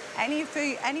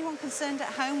 Anyone concerned at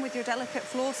home with your delicate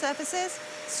floor surfaces,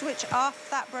 switch off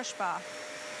that brush bar.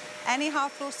 Any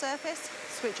hard floor surface,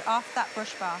 switch off that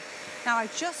brush bar. Now, I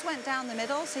just went down the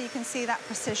middle so you can see that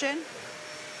precision,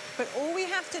 but all we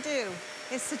have to do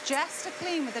is suggest a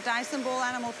clean with the Dyson Ball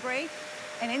Animal 3,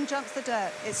 and in jumps the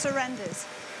dirt. It surrenders.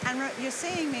 And you're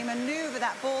seeing me maneuver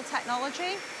that ball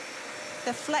technology,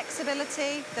 the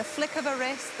flexibility, the flick of a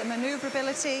wrist, the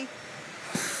maneuverability,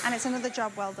 and it's another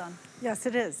job well done. Yes,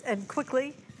 it is. And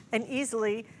quickly and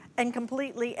easily and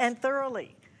completely and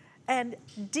thoroughly. And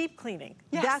deep cleaning.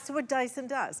 Yes. That's what Dyson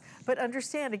does. But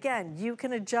understand, again, you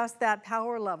can adjust that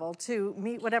power level to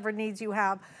meet whatever needs you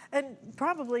have, and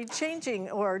probably changing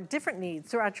or different needs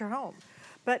throughout your home.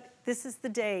 But this is the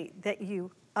day that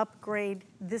you upgrade.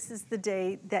 This is the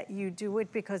day that you do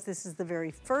it, because this is the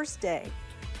very first day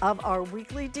of our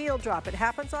weekly deal drop. It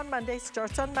happens on Monday,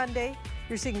 starts on Monday.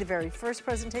 You're seeing the very first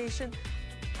presentation.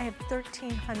 I have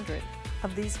 1,300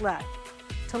 of these left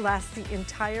to last the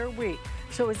entire week.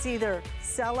 So it's either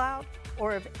sell out,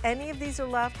 or if any of these are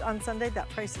left on Sunday, that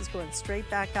price is going straight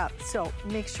back up. So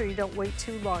make sure you don't wait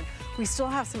too long. We still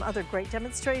have some other great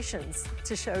demonstrations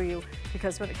to show you,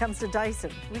 because when it comes to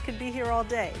Dyson, we could be here all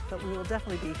day, but we will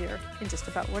definitely be here in just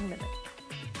about 1 minute.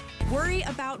 Worry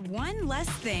about one less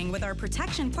thing with our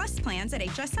Protection Plus plans at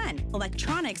HSN.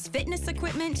 Electronics, fitness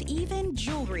equipment, even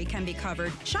jewelry can be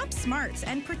covered. Shop smart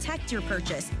and protect your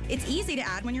purchase. It's easy to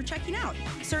add when you're checking out.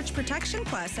 Search Protection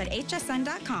Plus at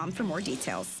hsn.com for more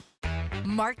details.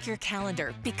 Mark your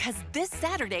calendar, because this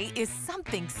Saturday is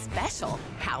something special.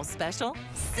 How special?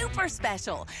 Super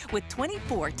special, with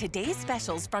 24 today's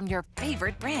specials from your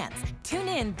favorite brands. Tune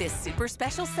in this super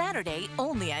special Saturday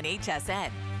only on HSN.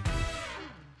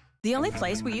 The only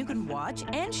place where you can watch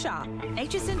and shop.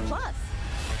 HSN Plus.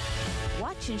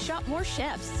 Watch and shop more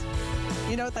chefs.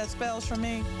 You know what that spells for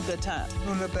me? Good time.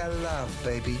 Una bella love,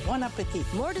 baby. Bon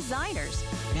appetit. More designers.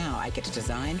 Now I get to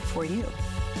design for you.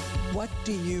 What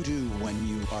do you do when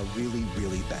you are really,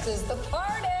 really bad? This is the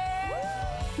party!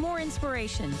 More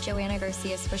inspiration. Joanna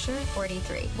Garcia Swisher,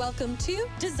 43. Welcome to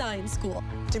Design School.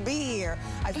 To be here,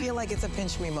 I feel like it's a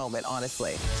pinch me moment,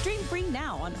 honestly. Stream free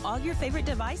now on all your favorite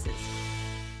devices.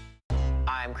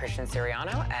 I'm Christian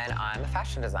Siriano, and I'm a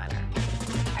fashion designer.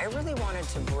 I really wanted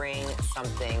to bring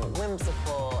something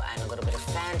whimsical and a little bit of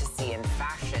fantasy and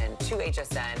fashion to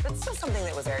HSN, but still something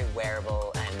that was very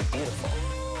wearable and beautiful.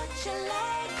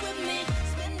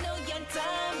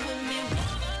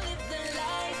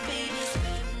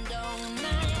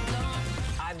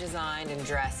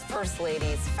 dress first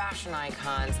ladies, fashion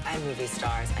icons, and movie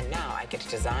stars. And now I get to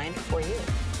design for you.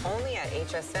 Only at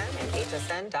HSN and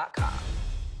hsn.com.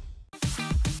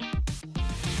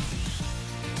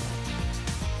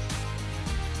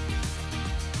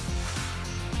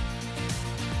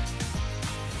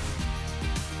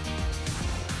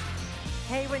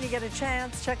 Hey, when you get a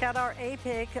chance, check out our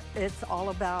A-Pick. It's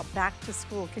all about back to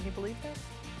school. Can you believe that?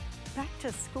 Back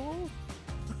to school?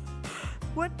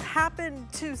 What happened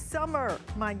to summer?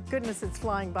 My goodness, it's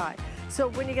flying by. So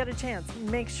when you get a chance,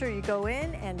 make sure you go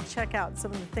in and check out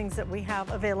some of the things that we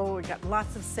have available. We've got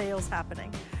lots of sales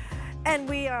happening. And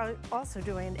we are also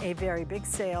doing a very big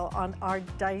sale on our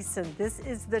Dyson. This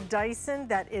is the Dyson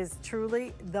that is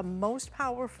truly the most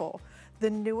powerful, the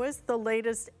newest, the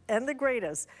latest, and the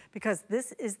greatest, because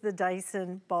this is the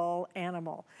Dyson Ball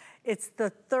Animal. It's the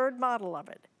third model of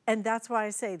it. And that's why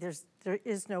I say there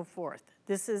is no fourth.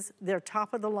 This is their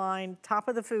top of the line, top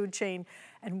of the food chain,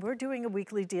 and we're doing a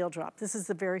weekly deal drop. This is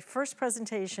the very first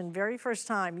presentation, very first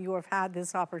time you have had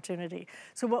this opportunity.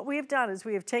 So what we have done is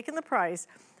we have taken the price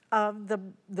of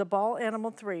the Ball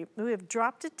Animal 3, we have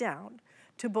dropped it down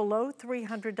to below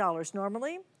 $300.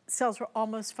 Normally, sells for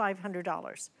almost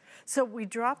 $500. So we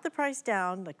dropped the price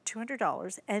down like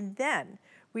 $200, and then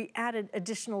we added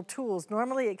additional tools.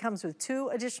 Normally it comes with 2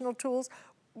 additional tools.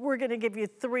 We're gonna give you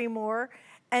 3 more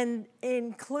and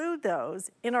include those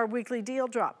in our weekly deal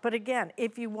drop. But again,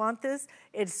 if you want this,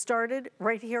 it started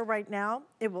right here, right now.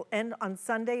 It will end on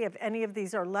Sunday. If any of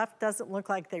these are left, doesn't look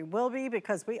like they will be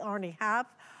because we already have,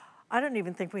 I don't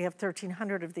even think we have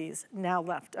 1,300 of these now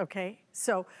left, okay?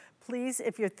 So please,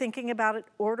 if you're thinking about it,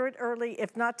 order it early.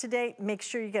 If not today, make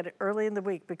sure you get it early in the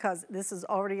week because this is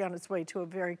already on its way to a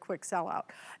very quick sellout.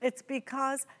 It's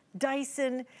because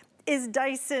Dyson is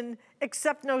Dyson,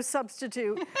 accept no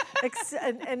substitute,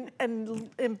 and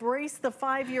embrace the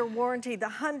 5-year warranty, the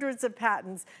hundreds of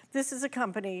patents. This is a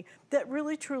company that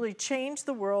really truly changed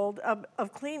the world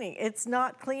of cleaning. It's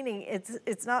not cleaning,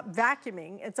 it's not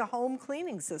vacuuming, it's a home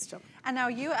cleaning system. And now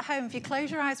you at home, if you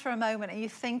close your eyes for a moment and you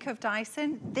think of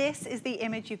Dyson, this is the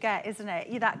image you get, isn't it?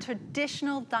 You're that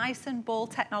traditional Dyson ball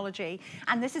technology.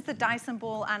 And this is the Dyson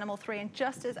Ball Animal 3. And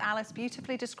just as Alice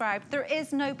beautifully described, there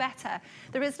is no better.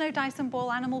 There is no Dyson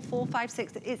Ball Animal 4, 5,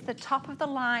 6. It's the top of the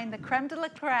line, the creme de la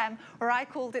creme, or I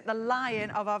called it the lion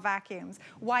of our vacuums.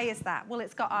 Why is that? Well,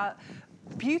 it's got our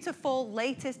beautiful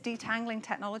latest detangling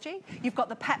technology. You've got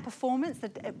the pet performance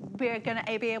that we're going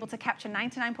to be able to capture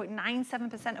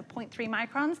 99.97% of 0.3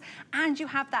 microns, and you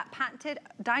have that patented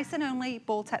Dyson only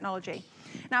ball technology.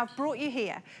 Now I've brought you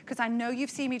here because I know you've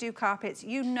seen me do carpets.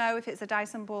 You know if it's a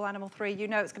Dyson Ball Animal 3, you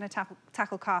know it's going to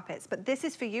tackle carpets. But this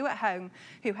is for you at home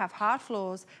who have hard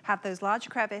floors, have those large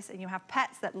crevices, and you have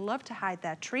pets that love to hide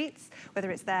their treats, whether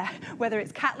it's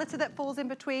cat litter that falls in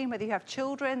between, whether you have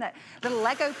children, that little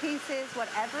Lego pieces,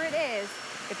 whatever it is.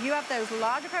 If you have those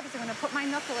larger crevices, I'm going to put my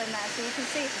knuckle in there so you can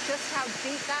see just how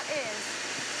deep that is.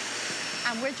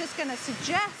 And we're just going to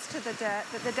suggest to the dirt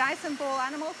that the Dyson Ball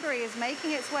Animal 3 is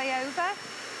making its way over,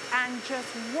 and just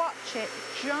watch it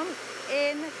jump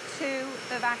into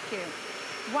the vacuum.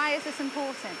 Why is this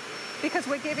important? Because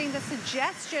we're giving the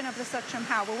suggestion of the suction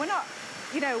power. We're not,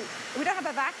 we don't have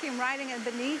a vacuum riding in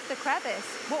beneath the crevice.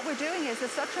 What we're doing is the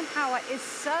suction power is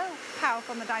so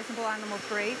powerful on the Dyson Ball Animal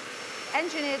 3,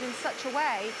 engineered in such a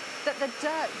way that the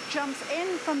dirt jumps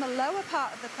in from the lower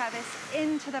part of the crevice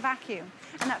into the vacuum.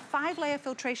 And that 5-layer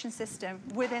filtration system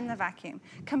within the vacuum,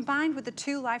 combined with the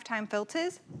 2 lifetime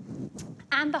filters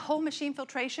and the whole machine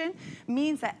filtration,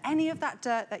 means that any of that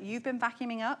dirt that you've been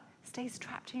vacuuming up stays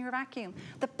trapped in your vacuum.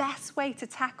 The best way to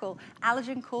tackle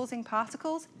allergen-causing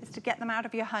particles is to get them out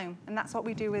of your home. And that's what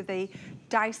we do with the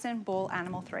Dyson Ball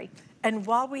Animal 3. And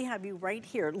while we have you right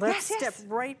here, let's step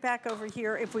right back over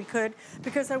here if we could,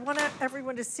 because I want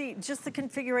everyone to see just the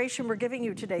configuration we're giving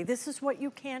you today. This is what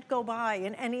you can't go buy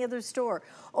in any other store.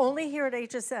 Only here at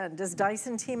HSN does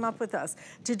Dyson team up with us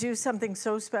to do something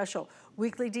so special.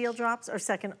 Weekly deal drops are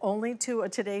second only to a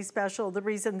Today Special. The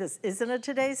reason this isn't a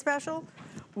Today Special,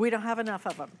 we don't have enough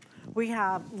of them. We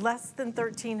have less than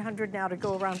 1,300 now to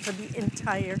go around for the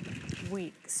entire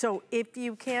week. So if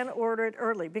you can, order it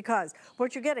early, because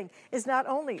what you're getting is not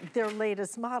only their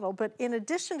latest model, but in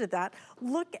addition to that,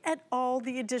 look at all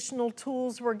the additional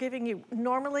tools we're giving you.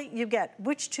 Normally you get,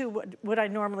 which 2 would I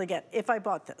normally get if I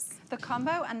bought this? The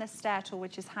combo and the Stair tool,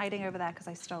 which is hiding over there because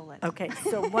I stole it. Okay,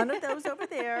 so one of those over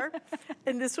there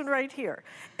and this one right here.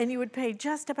 And you would pay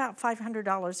just about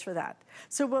 $500 for that.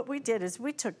 So what we did is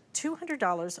we took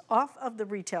 $200 off of the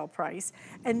retail price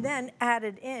and then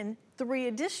added in 3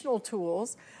 additional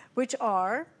tools, which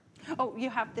are Oh, you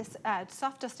have this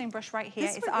soft dusting brush right here.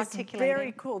 This It's one is articulating.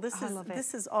 very cool.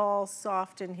 This is all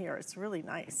soft in here. It's really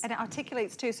nice. And it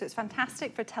articulates too, so it's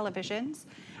fantastic for televisions.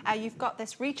 You've got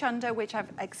this reach under, which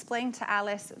I've explained to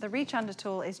Alice. The reach under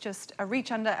tool is just a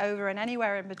reach under, over, and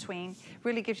anywhere in between.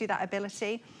 Really gives you that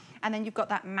ability. And then you've got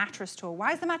that mattress tool.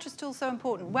 Why is the mattress tool so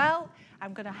important? Well,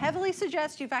 I'm going to heavily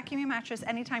suggest you vacuum your mattress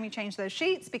anytime you change those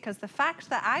sheets, because the fact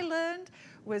that I learned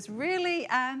was really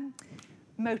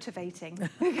motivating.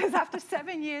 Because after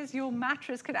 7 years, your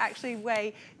mattress could actually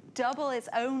weigh double its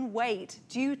own weight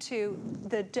due to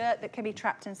the dirt that can be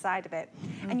trapped inside of it.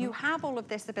 And you have all of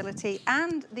this ability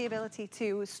and the ability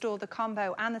to store the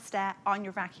combo and the Stair on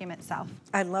your vacuum itself.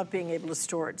 I love being able to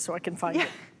store it so I can find it.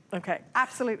 Okay.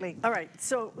 Absolutely. All right,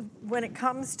 so when it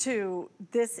comes to,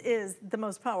 this is the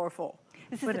most powerful.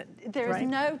 There is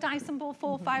no Dyson Ball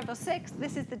 4, 5, or 6.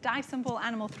 This is the Dyson Ball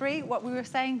Animal 3, what we were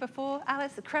saying before,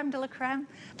 Alice, the creme de la creme,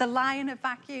 the lion of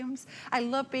vacuums. I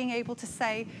love being able to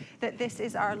say that this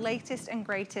is our latest and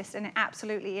greatest, and it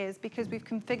absolutely is, because we've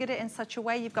configured it in such a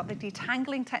way. You've got the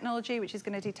detangling technology, which is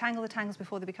going to detangle the tangles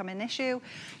before they become an issue.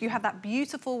 You have that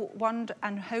beautiful wand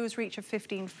and hose reach of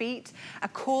 15 feet, a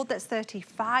cord that's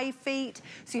 35 feet,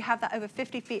 so you have that over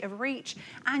 50 feet of reach,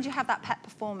 and you have that pet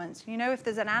performance. You know, if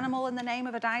there's an animal in the name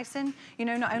of a Dyson, you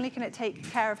know, not only can it take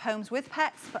care of homes with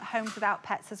pets, but homes without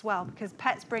pets as well, because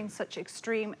pets bring such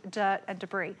extreme dirt and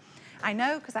debris. I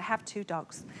know, because I have 2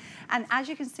 dogs. And as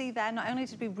you can see there, not only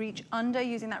did we reach under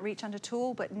using that reach under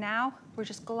tool, but now we're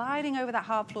just gliding over that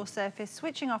hard floor surface,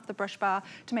 switching off the brush bar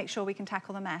to make sure we can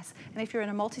tackle the mess. And if you're in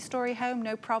a multi-story home,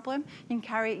 no problem. You can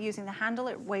carry it using the handle.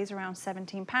 It weighs around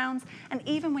 17 pounds. And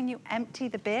even when you empty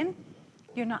the bin,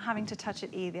 you're not having to touch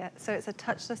it either. So it's a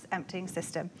touchless emptying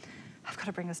system. I've got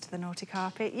to bring us to the naughty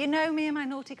carpet. You know me and my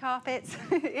naughty carpets.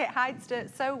 It hides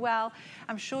dirt so well.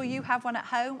 I'm sure you have one at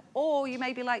home, or you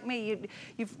may be like me.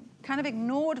 You've kind of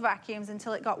ignored vacuums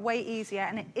until it got way easier,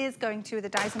 and it is going to the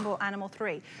Dyson Ball Animal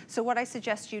 3. So what I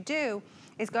suggest you do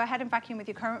is go ahead and vacuum with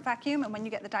your current vacuum, and when you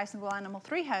get the Dyson Ball Animal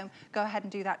 3 home, go ahead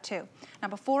and do that too. Now,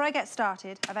 before I get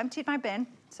started, I've emptied my bin,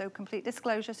 so complete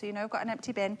disclosure, so you know I've got an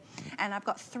empty bin, and I've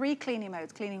got 3 cleaning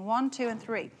modes, cleaning 1, 2, and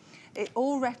 3. It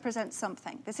all represents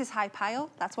something. This is high pile,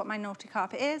 that's what my naughty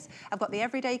carpet is. I've got the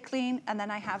everyday clean, and then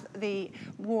I have the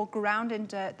more ground in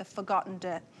dirt, the forgotten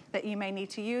dirt that you may need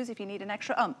to use if you need an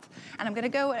extra oomph. And I'm gonna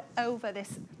go over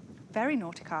this very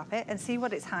naughty carpet and see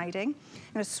what it's hiding.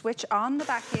 I'm gonna switch on the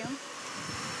vacuum,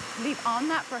 leave on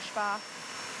that brush bar,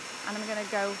 and I'm gonna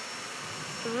go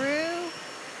through.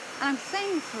 And I'm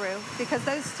saying through because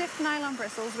those stiff nylon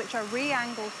bristles, which are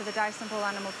re-angled for the Dyson Ball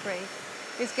Animal 3,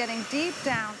 is getting deep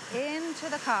down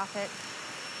into the carpet,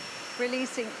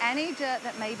 releasing any dirt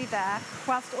that may be there,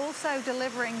 whilst also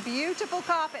delivering beautiful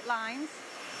carpet lines.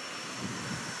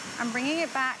 I'm bringing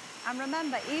it back. And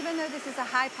remember, even though this is a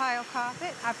high pile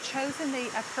carpet, I've chosen the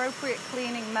appropriate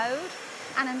cleaning mode.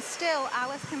 And then still,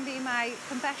 Alice can be my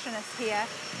confectionist here.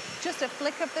 Just a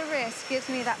flick of the wrist gives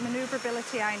me that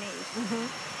maneuverability I need.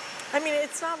 I mean,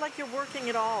 it's not like you're working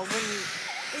at all when you.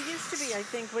 It used to be, I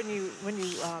think, when you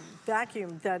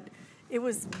vacuumed, that it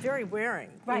was very wearing.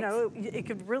 Right. You know, it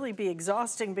could really be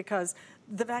exhausting because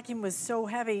the vacuum was so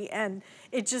heavy and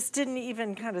it just didn't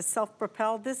even kind of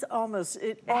self-propel. This almost,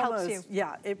 it helps you.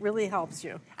 Yeah, it really helps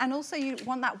you. And also you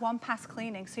want that one-pass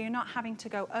cleaning, so you're not having to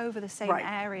go over the same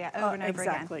area over and over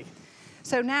exactly. again.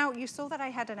 So now you saw that I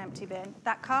had an empty bin.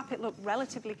 That carpet looked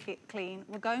relatively clean.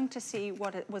 We're going to see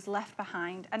what it was left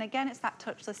behind. And again, it's that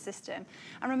touchless system.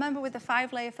 And remember, with the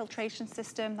 5-layer filtration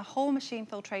system, the whole machine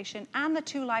filtration, and the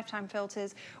 2 lifetime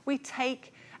filters, we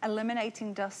take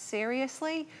eliminating dust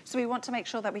seriously. So we want to make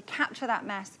sure that we capture that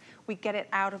mess, we get it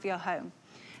out of your home.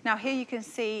 Now here you can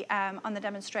see on the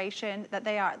demonstration that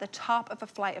they are at the top of a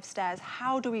flight of stairs.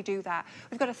 How do we do that?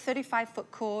 We've got a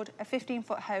 35-foot cord, a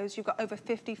 15-foot hose, you've got over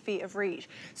 50 feet of reach.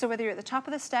 So whether you're at the top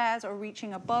of the stairs or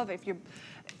reaching above, if you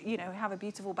have a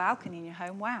beautiful balcony in your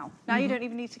home, wow. Now you don't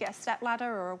even need to get a step ladder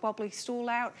or a wobbly stool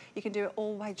out. You can do it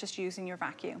all by just using your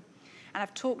vacuum. And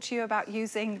I've talked to you about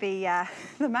using the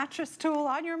mattress tool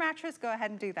on your mattress. Go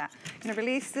ahead and do that. I'm gonna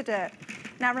release the dirt.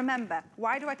 Now remember,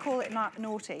 why do I call it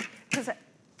naughty? Because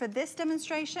for this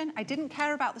demonstration, I didn't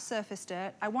care about the surface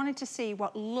dirt. I wanted to see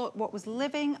what was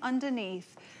living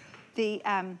underneath the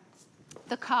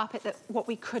carpet, what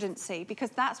we couldn't see, because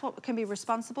that's what can be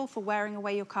responsible for wearing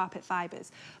away your carpet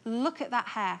fibers. Look at that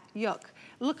hair, yuck.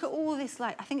 Look at all this,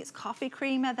 I think it's coffee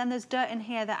creamer, then there's dirt in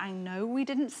here that I know we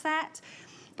didn't set.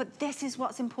 But this is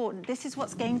what's important. This is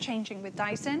what's game-changing with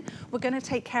Dyson. We're going to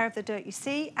take care of the dirt you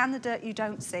see and the dirt you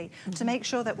don't see to make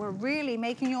sure that we're really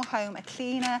making your home a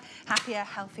cleaner, happier,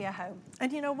 healthier home.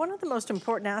 And you know, one of the most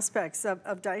important aspects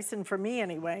of Dyson, for me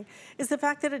anyway, is the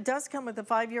fact that it does come with a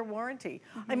 5-year warranty.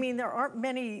 I mean, there aren't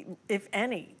many, if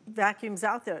any, vacuums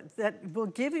out there that will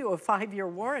give you a 5-year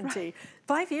warranty.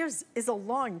 5 years is a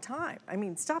long time. I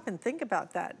mean, stop and think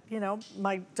about that. You know,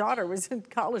 my daughter was in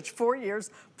college 4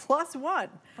 years plus 1.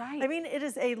 Right. I mean, it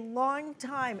is a long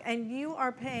time, and you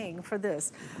are paying for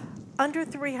this under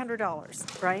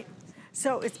 $300, right?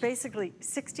 So it's basically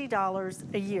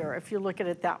 $60 a year if you look at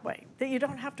it that way, that you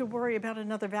don't have to worry about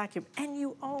another vacuum. And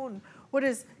you own what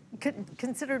is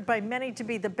considered by many to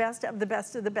be the best of the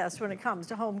best of the best when it comes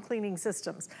to home cleaning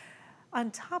systems.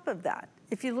 On top of that,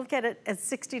 if you look at it as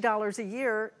 $60 a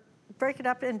year, break it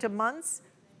up into months,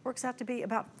 works out to be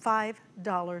about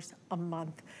 $5 a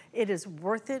month. It is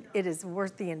worth it. It is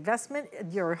worth the investment.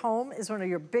 Your home is one of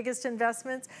your biggest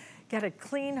investments. Get a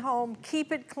clean home,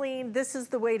 keep it clean. This is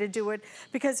the way to do it.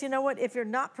 Because you know what, if you're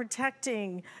not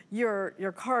protecting your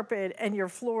carpet and your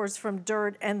floors from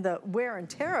dirt and the wear and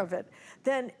tear of it,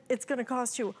 then it's gonna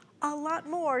cost you a lot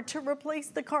more to replace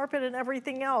the carpet and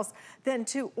everything else than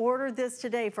to order this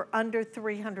today for under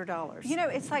 $300. You know,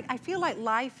 it's like, I feel like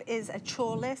life is a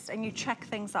chore list and you check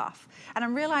things off. And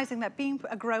I'm realizing that being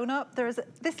a grown-up,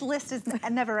 this list is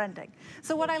never ending.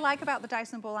 So what I like about the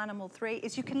Dyson Ball Animal 3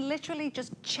 is you can literally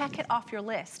just check it off your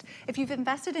list. If you've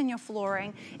invested in your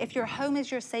flooring, if your home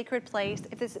is your sacred place,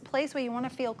 if there's a place where you want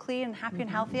to feel clean and happy and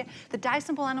healthier, the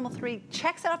Dyson Ball Animal 3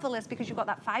 checks it off the list because you've got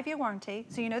that 5-year warranty.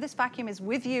 So you know this vacuum is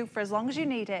with you for as long as you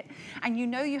need it, and you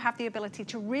know you have the ability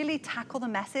to really tackle the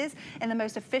messes in the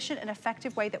most efficient and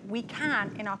effective way that we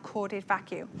can in our corded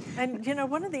vacuum. And you know,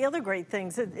 one of the other great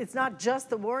things, it's not just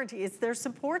the warranty, it's their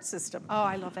support system. Oh,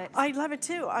 I love it. I love it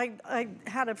too. I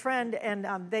had a friend and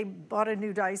they bought a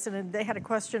new Dyson and they had a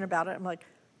question about it. I'm like,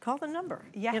 call the number.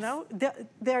 Yes. You know,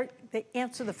 they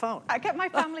answer the phone. I get my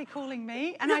family calling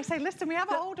me and I say, listen, we have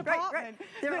a whole department. Right.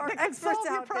 There are experts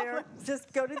out there.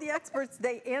 Just go to the experts.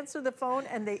 They answer the phone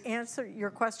and they answer your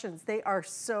questions. They are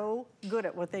so good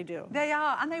at what they do. They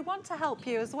are, and they want to help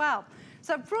you as well.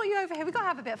 So I've brought you over here. We've got to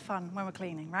have a bit of fun when we're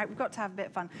cleaning, right? We've got to have a bit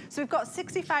of fun. So we've got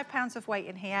 65 pounds of weight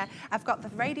in here. I've got the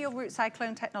radial root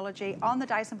cyclone technology on the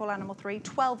Dyson Ball Animal 3,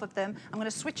 12 of them. I'm going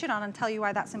to switch it on and tell you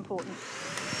why that's important.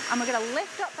 And we're going to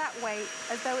lift up that weight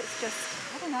as though it's just,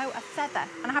 I don't know, a feather.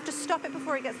 And I have to stop it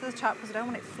before it gets to the top because I don't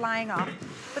want it flying off.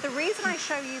 But the reason I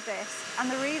show you this,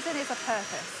 and the reason is a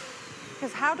purpose,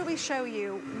 because how do we show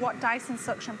you what Dyson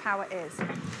suction power is?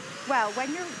 Well,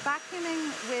 when you're vacuuming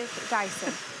with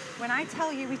Dyson, when I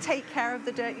tell you we take care of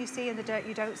the dirt you see and the dirt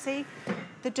you don't see,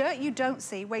 the dirt you don't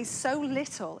see weighs so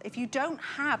little. If you don't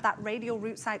have that radial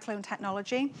root cyclone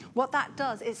technology, what that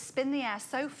does is spin the air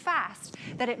so fast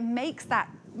that it makes that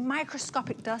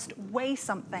microscopic dust weigh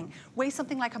something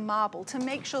like a marble, to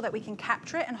make sure that we can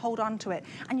capture it and hold on to it.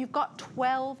 And you've got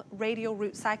 12 radial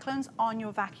root cyclones on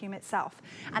your vacuum itself.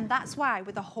 And that's why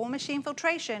with the whole machine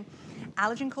filtration,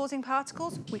 allergen-causing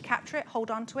particles, we capture it,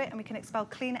 hold on to it, and we can expel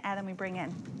cleaner air than we bring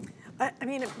in. I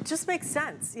mean, it just makes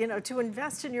sense, you know, to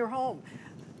invest in your home.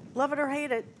 Love it or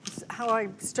hate it, how I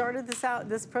started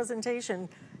this presentation,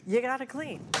 you gotta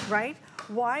clean, right?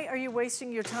 Why are you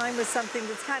wasting your time with something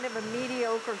that's kind of a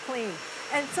mediocre clean?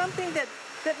 And something that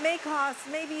may cost,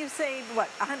 maybe you save, what,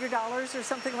 $100 or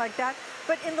something like that,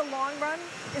 but in the long run,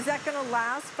 is that gonna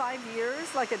last 5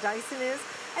 years like a Dyson is?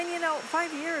 And you know,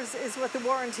 5 years is what the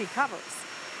warranty covers.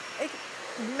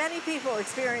 Many people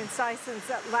experience Dysons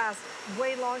that last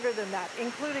way longer than that,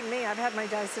 including me. I've had my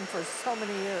Dyson for so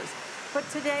many years. But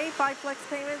today, 5 flex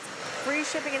payments, free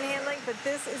shipping and handling, but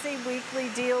this is a weekly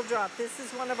deal drop. This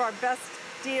is one of our best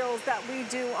deals that we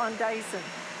do on Dyson.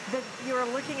 You're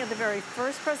looking at the very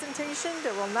first presentation.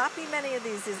 There will not be many of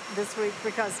these this week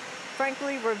because,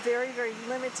 frankly, we're very, very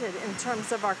limited in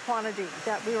terms of our quantity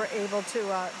that we were able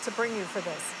to bring you for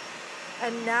this.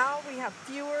 And now we have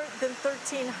fewer than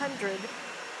 1,300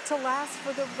 to last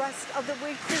for the rest of the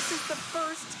week. This is the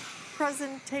first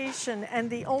presentation and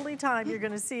the only time you're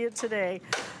going to see it today.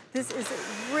 This is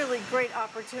a really great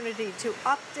opportunity to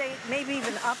update, maybe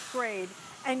even upgrade,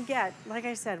 and get, like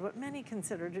I said, what many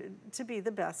consider to be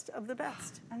the best of the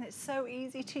best. And it's so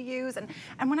easy to use.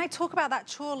 And when I talk about that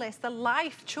chore list, the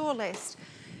life chore list,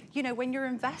 you know, when you're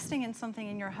investing in something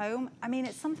in your home, I mean,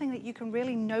 it's something that you can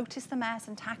really notice the mess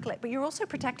and tackle it, but you're also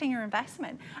protecting your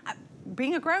investment.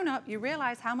 being a grown-up, you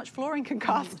realize how much flooring can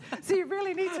cost. So you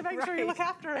really need to make sure you look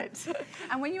after it.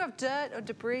 And when you have dirt or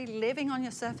debris living on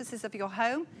your surfaces of your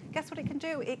home, guess what it can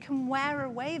do? It can wear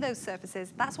away those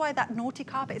surfaces. That's why that naughty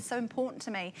carpet is so important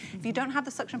to me. If you don't have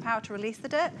the suction power to release the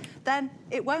dirt, then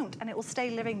it won't, and it will stay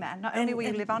living there. Not only will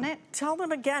you live on it. Tell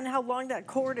them again how long that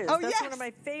cord is. Oh, That's yes. one of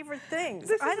my favorite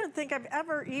things. I don't think I've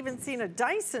ever even seen a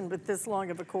Dyson with this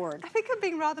long of a cord. I think I'm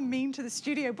being rather mean to the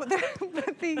studio, but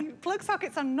the plug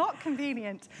sockets are not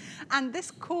convenient. And this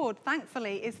cord,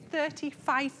 thankfully, is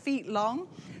 35 feet long.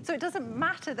 So it doesn't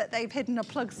matter that they've hidden a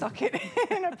plug socket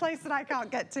in a place that I can't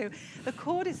get to. The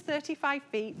cord is 35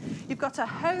 feet. You've got a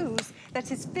hose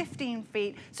that is 15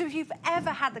 feet. So if you've ever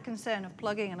had the concern of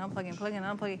plugging and unplugging, plugging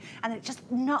and unplugging, and it's just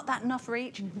not that enough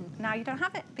reach, now you don't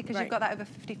have it because you've got that over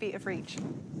 50 feet of reach.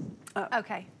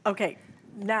 Okay. Okay,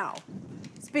 now,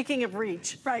 speaking of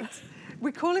reach. Right.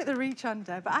 We call it the reach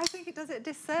under, but I think it does it a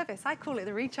disservice. I call it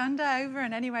the reach under, over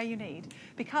and anywhere you need,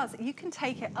 because you can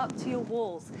take it up to your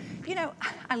walls. You know,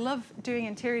 I love doing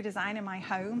interior design in my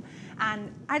home,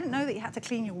 and I didn't know that you had to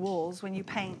clean your walls when you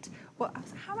paint. Well, I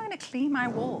was like, how am I going to clean my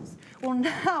walls? Well,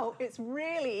 now it's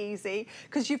really easy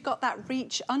because you've got that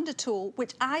reach under tool,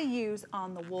 which I use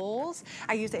on the walls.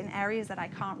 I use it in areas that I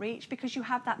can't reach because you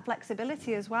have that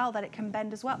flexibility as well, that it can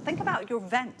bend as well. Think about your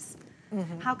vents.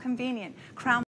 How convenient. Crown